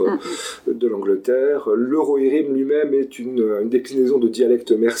centre de l'Angleterre. Le Rohirrim lui-même est une déclinaison de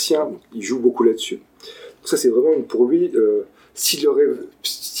dialecte mercien. Il joue beaucoup là-dessus. Ça, c'est vraiment pour lui, s'il aurait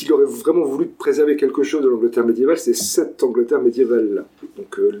vraiment voulu préserver quelque chose de l'Angleterre médiévale, c'est cette Angleterre médiévale-là.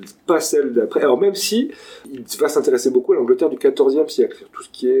 Donc, pas celle d'après. Alors, même si il va s'intéresser beaucoup à l'Angleterre du XIVe siècle, tout ce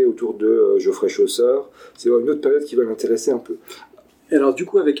qui est autour de Geoffrey Chaucer, c'est une autre période qui va l'intéresser un peu. Et alors du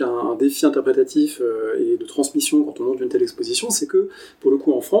coup, avec un défi interprétatif et de transmission quand on monte une telle exposition, c'est que pour le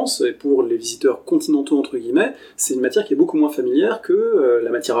coup en France, et pour les visiteurs continentaux entre guillemets, c'est une matière qui est beaucoup moins familière que la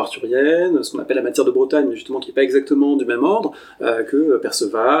matière arthurienne, ce qu'on appelle la matière de Bretagne, mais justement qui n'est pas exactement du même ordre, que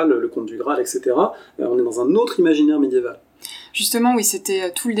Perceval, le Comte du Graal, etc. On est dans un autre imaginaire médiéval. Justement, oui,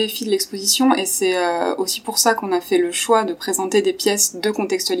 c'était tout le défi de l'exposition, et c'est aussi pour ça qu'on a fait le choix de présenter des pièces de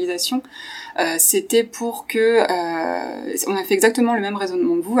contextualisation. C'était pour que... on a fait exactement le même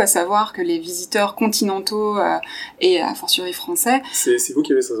raisonnement que vous, à savoir que les visiteurs continentaux et a fortiori français... C'est vous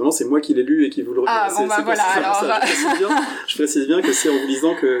qui avez ce raisonnement, c'est moi qui l'ai lu et qui vous le redis. Ah, bon, bah voilà, alors... Je précise bien que c'est en vous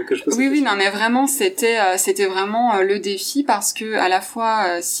lisant que je pose cette question. Oui, non, mais vraiment, c'était vraiment le défi, parce que à la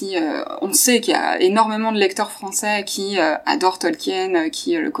fois, si on sait qu'il y a énormément de lecteurs français qui adorent Tolkien,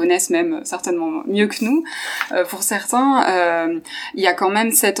 qui le connaissent même certainement mieux que nous, pour certains, il y a quand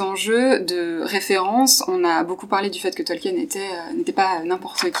même cet enjeu de référence. On a beaucoup parlé du fait que Tolkien n'était pas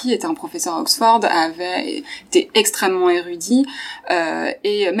n'importe qui, était un professeur à Oxford, avait été extrêmement érudit,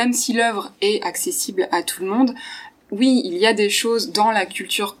 et même si l'œuvre est accessible à tout le monde, oui, il y a des choses dans la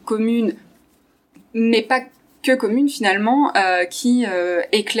culture commune, mais pas que commune finalement, qui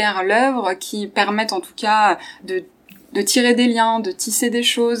éclairent l'œuvre, qui permettent en tout cas de tirer des liens, de tisser des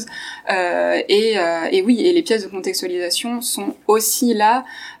choses, et oui, et les pièces de contextualisation sont aussi là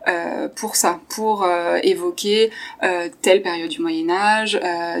pour ça, pour évoquer telle période du Moyen-Âge,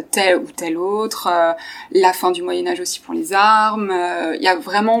 telle ou telle autre, la fin du Moyen-Âge aussi pour les armes. Il y a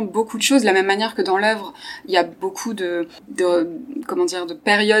vraiment beaucoup de choses, de la même manière que dans l'œuvre, il y a beaucoup de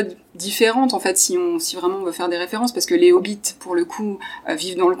périodes différentes en fait, si vraiment on veut faire des références, parce que les hobbits pour le coup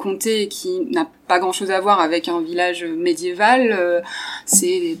vivent dans le comté qui n'a pas grand chose à voir avec un village médiéval,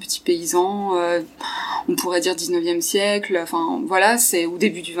 c'est des petits paysans, on pourrait dire 19e siècle, enfin voilà, c'est au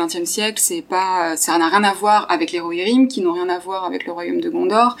début du 20e siècle, ça n'a rien à voir avec les Rohirrim, qui n'ont rien à voir avec le royaume de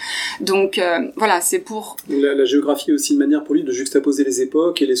Gondor, donc voilà, c'est pour... La géographie est aussi une manière pour lui de juxtaposer les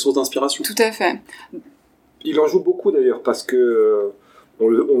époques et les sources d'inspiration. Tout à fait. Il en joue beaucoup d'ailleurs, parce que on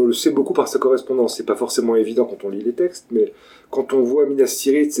le sait beaucoup par sa correspondance. C'est pas forcément évident quand on lit les textes, mais quand on voit Minas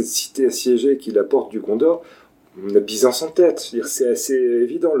Tirith, cette cité assiégée qui la porte du Gondor, on a Byzance en tête. C'est assez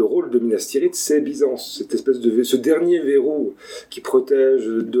évident. Le rôle de Minas Tirith, c'est Byzance. Cette espèce ce dernier verrou qui protège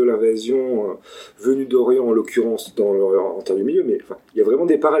de l'invasion venue d'Orient, en l'occurrence, en termes du milieu. Mais enfin, il y a vraiment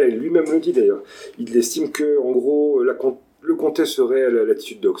des parallèles. Lui-même le dit d'ailleurs. Il estime que, en gros, le comté serait à la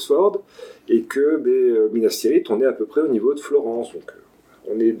latitude d'Oxford, et que Minas Tirith, on est à peu près au niveau de Florence. Donc,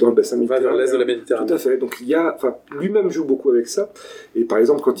 on est dans le bassin méditerranéen. Vers l'est de la Méditerranée. Tout à fait. Donc lui-même joue beaucoup avec ça. Et par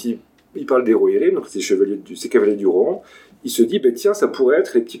exemple, quand il parle des Rohirrim, donc ces cavaliers du Rohan, il se dit, tiens, ça pourrait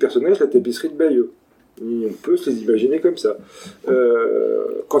être les petits personnages de la tapisserie de Bayeux. Et on peut se les imaginer comme ça.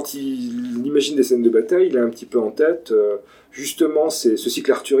 Quand il imagine des scènes de bataille, il a un petit peu en tête justement ce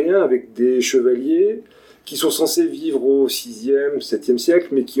cycle arthurien avec des chevaliers qui sont censés vivre au 6e, 7e siècle,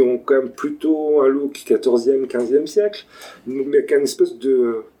 mais qui ont quand même plutôt un look 14e, 15e siècle, mais avec une espèce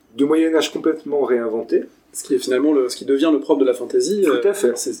de Moyen-Âge complètement réinventé. Ce qui est finalement ce qui devient le propre de la fantasy, tout à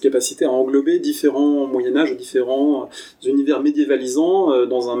fait. C'est cette capacité à englober différents Moyen-Âge, différents univers médiévalisants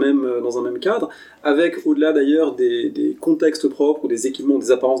dans un même cadre, avec, au-delà d'ailleurs des contextes propres ou des équipements,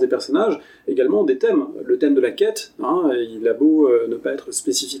 des apparences des personnages, également des thèmes. Le thème de la quête, il a beau ne pas être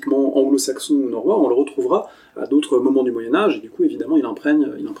spécifiquement anglo-saxon ou norrois, on le retrouvera à d'autres moments du Moyen-Âge, et du coup, évidemment, il imprègne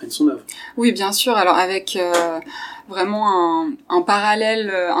son œuvre. Oui, bien sûr, alors avec vraiment un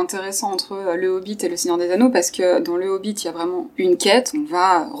parallèle intéressant entre le Hobbit et le Seigneur des Anneaux, parce que dans le Hobbit, il y a vraiment une quête, on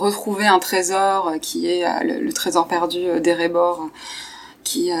va retrouver un trésor qui est le trésor perdu d'Erebor,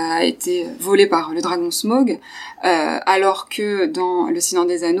 qui a été volé par le dragon Smaug, alors que dans le Seigneur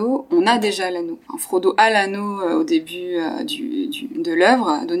des Anneaux, on a déjà l'anneau. Frodo a l'anneau au début de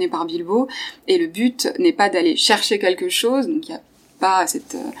l'œuvre, donné par Bilbo, et le but n'est pas d'aller chercher quelque chose, donc il y a pas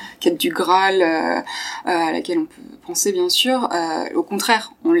cette quête du Graal à laquelle on peut penser bien sûr. Au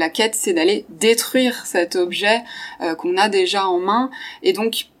contraire, la quête, c'est d'aller détruire cet objet qu'on a déjà en main, et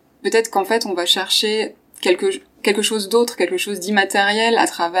donc peut-être qu'en fait on va chercher quelque chose d'autre, quelque chose d'immatériel à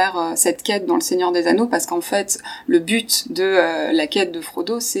travers cette quête dans le Seigneur des Anneaux, parce qu'en fait le but de la quête de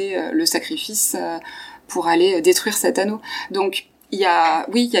Frodo, c'est le sacrifice pour aller détruire cet anneau. Donc il y a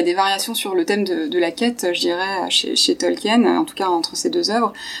des variations sur le thème de la quête, je dirais, chez Tolkien, en tout cas entre ces deux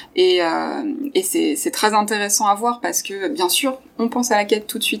œuvres, et c'est très intéressant à voir, parce que bien sûr on pense à la quête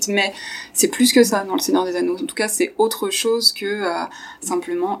tout de suite, mais c'est plus que ça dans le Seigneur des Anneaux. En tout cas, c'est autre chose que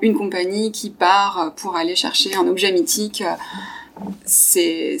simplement une compagnie qui part pour aller chercher un objet mythique.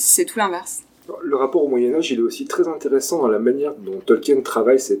 C'est tout l'inverse. Le rapport au Moyen-Âge, il est aussi très intéressant dans la manière dont Tolkien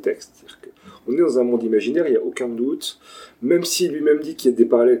travaille ses textes. On est dans un monde imaginaire, il n'y a aucun doute, même s'il lui-même dit qu'il y a des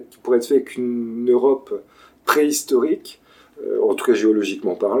parallèles qui pourraient être faits avec une Europe préhistorique, en tout cas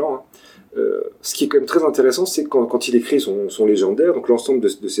géologiquement parlant. Ce qui est quand même très intéressant, c'est quand il écrit son légendaire, donc l'ensemble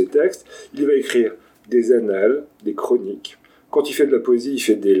de ses textes, il va écrire des annales, des chroniques. Quand il fait de la poésie, il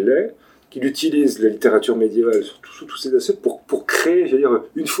fait des laits, qu'il utilise la littérature médiévale sous tous ses aspects pour créer,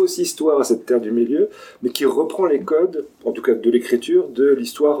 une fausse histoire à cette terre du milieu, mais qui reprend les codes, en tout cas de l'écriture, de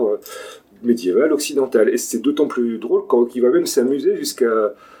l'histoire médiévale occidentale. Et c'est d'autant plus drôle qu'il va même s'amuser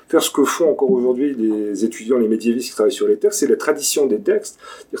jusqu'à faire ce que font encore aujourd'hui les étudiants, les médiévistes qui travaillent sur les textes, c'est la tradition des textes.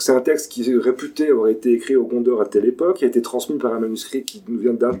 C'est un texte qui est réputé avoir été écrit au Gondor à telle époque, qui a été transmis par un manuscrit qui nous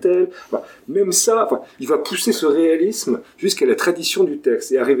vient d'un tel. Même ça, il va pousser ce réalisme jusqu'à la tradition du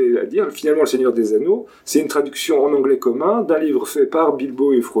texte et arriver à dire, finalement, Le Seigneur des Anneaux, c'est une traduction en anglais commun d'un livre fait par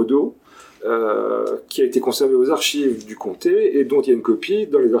Bilbo et Frodo, qui a été conservé aux archives du comté et dont il y a une copie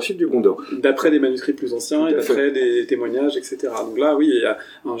dans les archives du Gondor. D'après des manuscrits plus anciens et d'après des témoignages, etc. Donc là, oui, il y a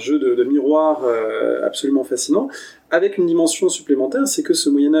un jeu de miroir absolument fascinant, avec une dimension supplémentaire, c'est que ce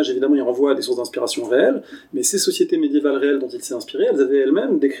Moyen-Âge, évidemment, il renvoie à des sources d'inspiration réelles, mais ces sociétés médiévales réelles dont il s'est inspiré, elles avaient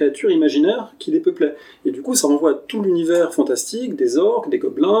elles-mêmes des créatures imaginaires qui les peuplaient. Et du coup, ça renvoie à tout l'univers fantastique, des orques, des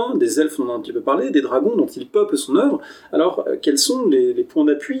gobelins, des elfes dont on a un petit peu parlé, des dragons dont il peuple son œuvre. Alors, quels sont les points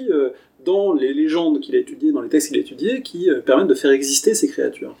d'appui dans les légendes qu'il a étudiées, dans les textes qu'il a étudiés, qui permettent de faire exister ces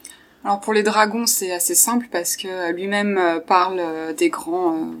créatures? Alors pour les dragons, c'est assez simple parce que lui-même parle des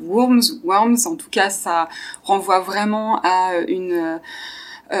grands worms, en tout cas ça renvoie vraiment à une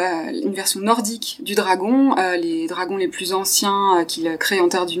version nordique du dragon. Les dragons les plus anciens qu'il crée en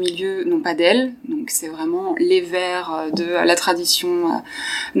Terre du Milieu n'ont pas d'ailes, donc c'est vraiment les vers de la tradition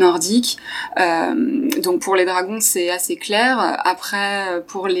nordique. Donc pour les dragons, c'est assez clair. Après,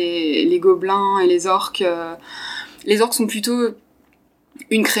 pour les gobelins et les orques sont plutôt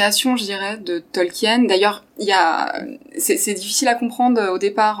une création, je dirais, de Tolkien. D'ailleurs, c'est difficile à comprendre au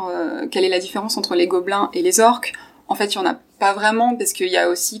départ quelle est la différence entre les gobelins et les orques. En fait, il y en a pas vraiment, parce qu'il y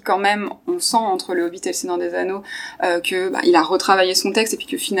a aussi quand même, on sent entre le Hobbit et le Seigneur des Anneaux il a retravaillé son texte et puis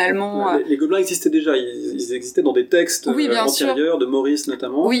que finalement... Les gobelins existaient déjà, ils existaient dans des textes antérieurs, de Maurice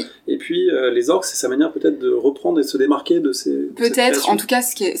notamment. Oui. Et puis les orques, c'est sa manière peut-être de reprendre et de se démarquer de ces... Peut-être, en tout cas,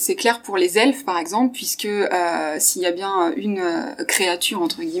 c'est clair pour les elfes par exemple, puisque s'il y a bien une créature,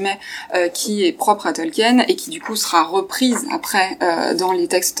 entre guillemets, qui est propre à Tolkien et qui du coup sera reprise après dans les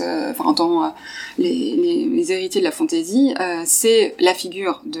textes, dans les héritiers de la fantasy, c'est la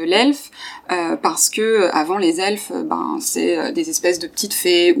figure de l'elfe, parce que avant les elfes, c'est des espèces de petites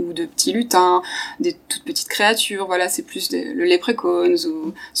fées ou de petits lutins, des toutes petites créatures, voilà, c'est plus le leprechauns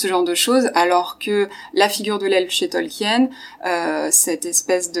ou ce genre de choses, alors que la figure de l'elfe chez Tolkien, cette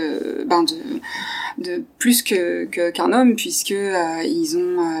espèce de plus qu'un homme, puisque ils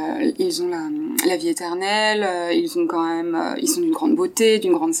ont la vie éternelle, ils sont d'une grande beauté,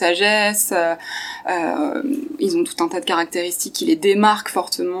 d'une grande sagesse, ils ont tout un tas de caractéristiques qui les démarquent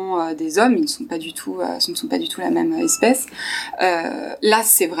fortement des hommes. Ils ne sont pas du tout la même espèce. Là,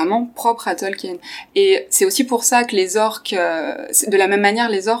 c'est vraiment propre à Tolkien. Et c'est aussi pour ça que les orques, de la même manière,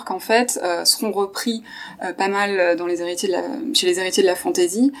 les orques en fait seront repris pas mal chez les héritiers de la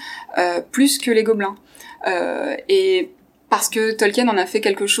fantasy, plus que les gobelins. Et parce que Tolkien en a fait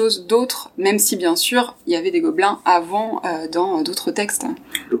quelque chose d'autre, même si bien sûr il y avait des gobelins avant dans d'autres textes.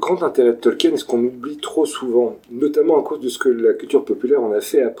 Le grand intérêt de Tolkien, ce qu'on oublie trop souvent, notamment à cause de ce que la culture populaire en a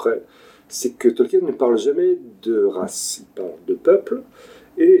fait après, c'est que Tolkien ne parle jamais de race, il parle de peuple,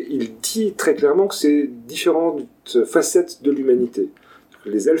 et il dit très clairement que c'est différentes facettes de l'humanité.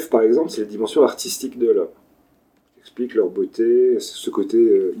 Les elfes, par exemple, c'est la dimension artistique de l'homme. Explique leur beauté, ce côté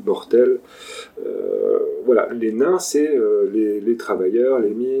immortel. Voilà, les nains, c'est les travailleurs,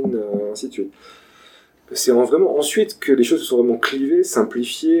 les mines, ainsi de suite. C'est vraiment ensuite que les choses se sont vraiment clivées,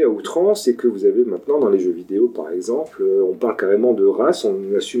 simplifiées à outrance, et que vous avez maintenant dans les jeux vidéo, par exemple, on parle carrément de race,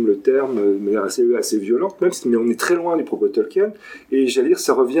 on assume le terme de manière assez violente, même mais on est très loin du propos de Tolkien, et j'allais dire,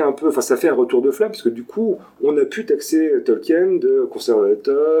 ça revient un peu, ça fait un retour de flamme, parce que du coup, on a pu taxer Tolkien de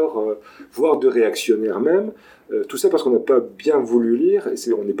conservateur, voire de réactionnaire même, tout ça parce qu'on n'a pas bien voulu lire,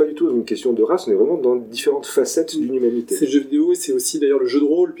 et on n'est pas du tout dans une question de race, on est vraiment dans différentes facettes d'une humanité. C'est le jeu vidéo, et c'est aussi d'ailleurs le jeu de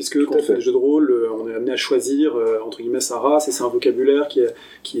rôle, puisque quand on fait des jeux de rôle, on est amené à choisir, entre guillemets, sa race, et c'est un vocabulaire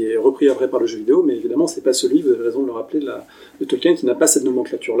qui est repris après par le jeu vidéo, mais évidemment, c'est pas celui, vous avez raison de le rappeler, de Tolkien, qui n'a pas cette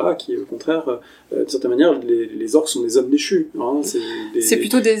nomenclature-là, qui, au contraire, de certaine manière, les orques sont des hommes déchus. Hein, c'est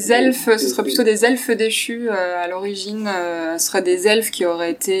plutôt des elfes, ce serait plutôt des elfes déchus, à l'origine, ce seraient des elfes qui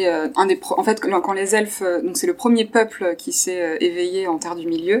auraient été en fait, quand les elfes, donc c'est le premier peuple qui s'est éveillé en Terre du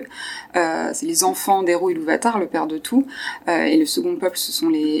Milieu. C'est les enfants d'Héro Ilúvatar, le père de tout. Et le second peuple, ce sont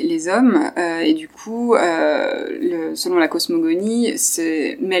les hommes. Et du coup, selon la cosmogonie,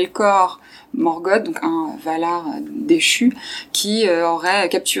 c'est Melkor Morgoth, donc un Valar déchu, qui aurait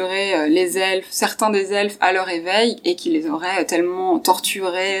capturé les elfes, certains des elfes à leur éveil, et qui les aurait tellement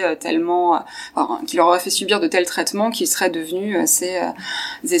torturés, qui leur aurait fait subir de tels traitements qu'ils seraient devenus ces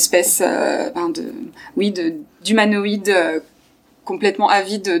espèces d'humanoïdes complètement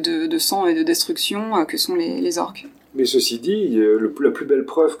avides de sang et de destruction que sont les orques. Mais ceci dit, la plus belle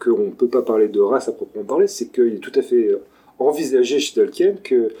preuve qu'on ne peut pas parler de race à proprement parler, c'est qu'il est tout à fait envisagé chez Tolkien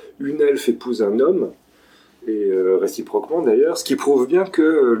qu'une elfe épouse un homme, et réciproquement d'ailleurs, ce qui prouve bien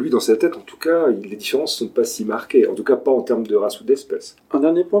que lui, dans sa tête, en tout cas, les différences ne sont pas si marquées, en tout cas pas en termes de race ou d'espèce. Un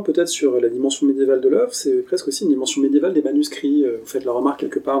dernier point peut-être sur la dimension médiévale de l'œuvre, c'est presque aussi une dimension médiévale des manuscrits. Vous faites la remarque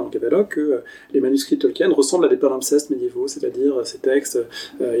quelque part dans le catalogue que les manuscrits de Tolkien ressemblent à des palimpsestes médiévaux, c'est-à-dire ces textes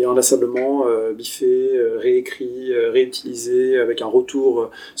ayant inlassablement biffés, réécrits, réutilisés, avec un retour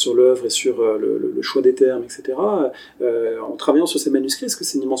sur l'œuvre et sur le choix des termes, etc. En travaillant sur ces manuscrits, est-ce que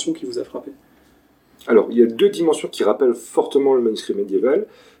c'est une dimension qui vous a frappé ? Alors, il y a deux dimensions qui rappellent fortement le manuscrit médiéval.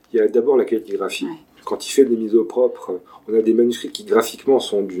 Il y a d'abord la calligraphie. Ouais. Quand il fait des mises au propre, on a des manuscrits qui graphiquement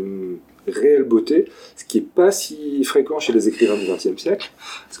sont d'une réelle beauté, ce qui n'est pas si fréquent chez les écrivains du XXe siècle.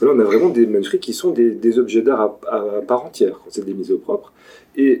 Parce que là, on a vraiment des manuscrits qui sont des objets d'art à part entière, quand c'est des mises au propre.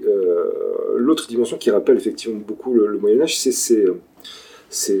 Et l'autre dimension qui rappelle effectivement beaucoup le Moyen-Âge, c'est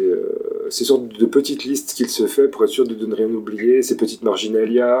ces sortes de petites listes qu'il se fait pour être sûr de ne rien oublier, ces petites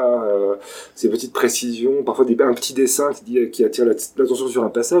marginalia, ces petites précisions, parfois un petit dessin qui attire l'attention sur un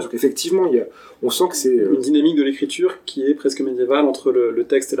passage. Donc effectivement, on sent que c'est... une dynamique de l'écriture qui est presque médiévale entre le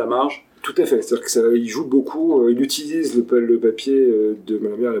texte et la marge. Tout à fait, c'est-à-dire qu'il joue beaucoup, il utilise le papier de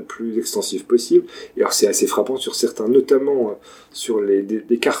manière la plus extensive possible. Et alors c'est assez frappant sur certains, notamment sur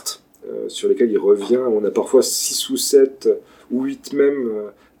des cartes sur lesquelles il revient. On a parfois 6 ou 7 ou 8 même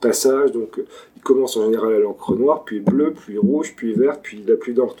passages, donc il commence en général à l'encre noire, puis bleue, puis rouge, puis verte, puis il n'a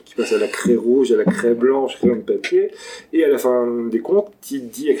plus d'encre, donc il passe à la craie rouge, à la craie blanche, crayon de papier, et à la fin des comptes, il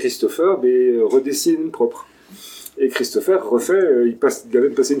dit à Christopher, redessine propre. Et Christopher il a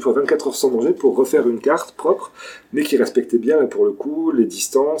même passé une fois 24 heures sans manger pour refaire une carte propre, mais qui respectait bien, là, pour le coup, les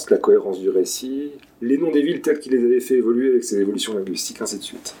distances, la cohérence du récit, les noms des villes telles qu'il les avait fait évoluer avec ses évolutions linguistiques, ainsi de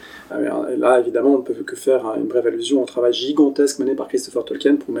suite. Là, évidemment, on ne peut que faire une brève allusion au travail gigantesque mené par Christopher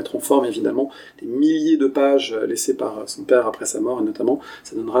Tolkien pour mettre en forme, évidemment, des milliers de pages laissées par son père après sa mort, et notamment,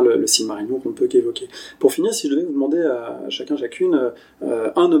 ça donnera le Silmarillion qu'on ne peut qu'évoquer. Pour finir, si je devais vous demander à chacune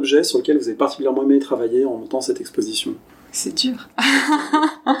un objet sur lequel vous avez particulièrement aimé travailler en montant cette exposition. C'est dur.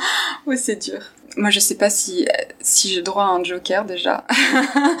 Oui, c'est dur. Moi, je sais pas si j'ai droit à un joker, déjà.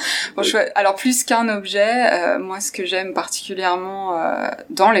 Bon, alors, plus qu'un objet, moi, ce que j'aime particulièrement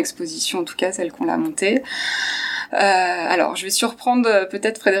dans l'exposition, en tout cas, celle qu'on l'a montée, alors, je vais surprendre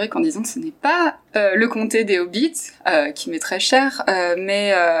peut-être Frédéric en disant que ce n'est pas le comté des Hobbits, qui m'est très cher,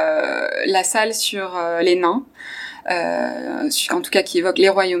 mais la salle sur les nains, en tout cas qui évoque les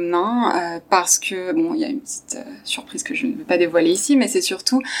royaumes nains, parce que bon, il y a une petite surprise que je ne veux pas dévoiler ici, mais c'est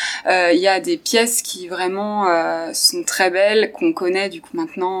surtout il y a des pièces qui vraiment sont très belles, qu'on connaît du coup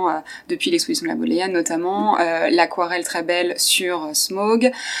maintenant depuis l'exposition de la Bodleian notamment, l'aquarelle très belle sur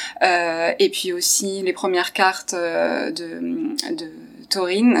Smaug, et puis aussi les premières cartes de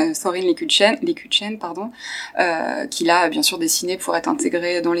Thorin Licuchen, qu'il a bien sûr dessiné pour être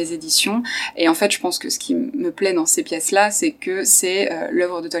intégré dans les éditions. Et en fait, je pense que ce qui me plaît dans ces pièces-là, c'est que c'est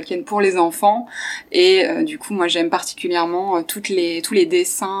l'œuvre de Tolkien pour les enfants. Et du coup, moi, j'aime particulièrement tous les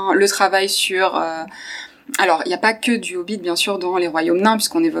dessins, le travail sur... alors, il n'y a pas que du Hobbit, bien sûr, dans les royaumes nains,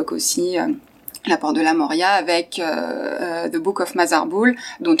 puisqu'on évoque aussi... la Porte de la Moria avec The Book of Mazarbul,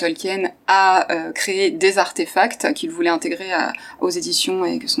 dont Tolkien a créé des artefacts qu'il voulait intégrer aux éditions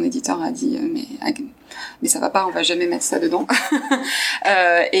et que son éditeur a dit mais ça va pas, on va jamais mettre ça dedans.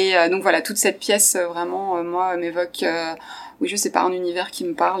 Donc voilà, toute cette pièce vraiment moi m'évoque oui, je sais pas, un univers qui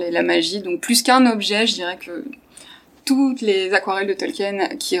me parle et la magie. Donc plus qu'un objet, je dirais que toutes les aquarelles de Tolkien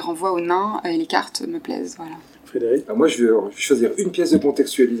qui renvoient aux nains et les cartes me plaisent, voilà. Frédéric ? Alors moi, je vais choisir une pièce de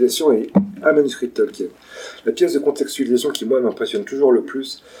contextualisation et un manuscrit de Tolkien. La pièce de contextualisation qui, moi, m'impressionne toujours le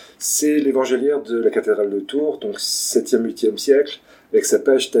plus, c'est l'évangéliaire de la cathédrale de Tours, donc 7e, 8e siècle, avec sa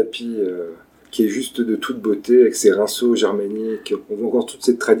page tapis qui est juste de toute beauté, avec ses rinceaux germaniques. On voit encore toute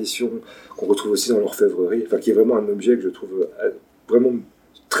cette tradition qu'on retrouve aussi dans l'orfèvrerie, enfin, qui est vraiment un objet que je trouve vraiment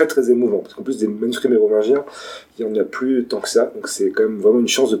très très émouvant, parce qu'en plus des manuscrits mérovingiens, il n'y en a plus tant que ça, donc c'est quand même vraiment une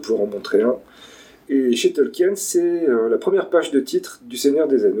chance de pouvoir en montrer un. Et chez Tolkien, c'est la première page de titre du Seigneur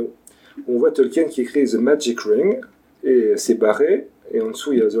des Anneaux. On voit Tolkien qui écrit The Magic Ring, et c'est barré, et en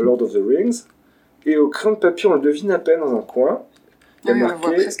dessous il y a The Lord of the Rings, et au crayon de papier on le devine à peine dans un coin, il y a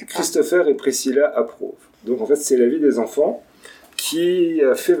marqué Christopher et Priscilla approuvent. Donc en fait c'est la vie des enfants qui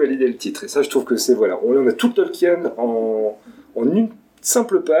a fait valider le titre, et ça je trouve que c'est, voilà, on a tout Tolkien en une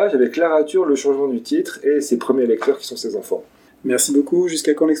simple page, avec la rature, le changement du titre, et ses premiers lecteurs qui sont ses enfants. Merci beaucoup.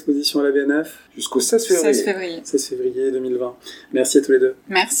 Jusqu'à quand l'exposition à la BNF ? Jusqu'au 16 février. 16 février 2020. Merci à tous les deux.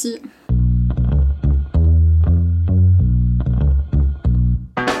 Merci.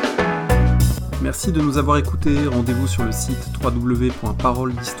 Merci de nous avoir écoutés. Rendez-vous sur le site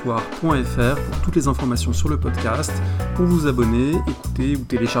www.paroledhistoire.fr pour toutes les informations sur le podcast, pour vous abonner, écouter ou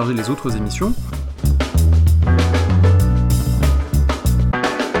télécharger les autres émissions.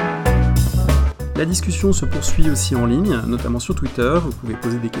 La discussion se poursuit aussi en ligne, notamment sur Twitter. Vous pouvez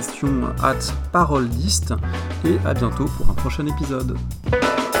poser des questions @paroledist et à bientôt pour un prochain épisode.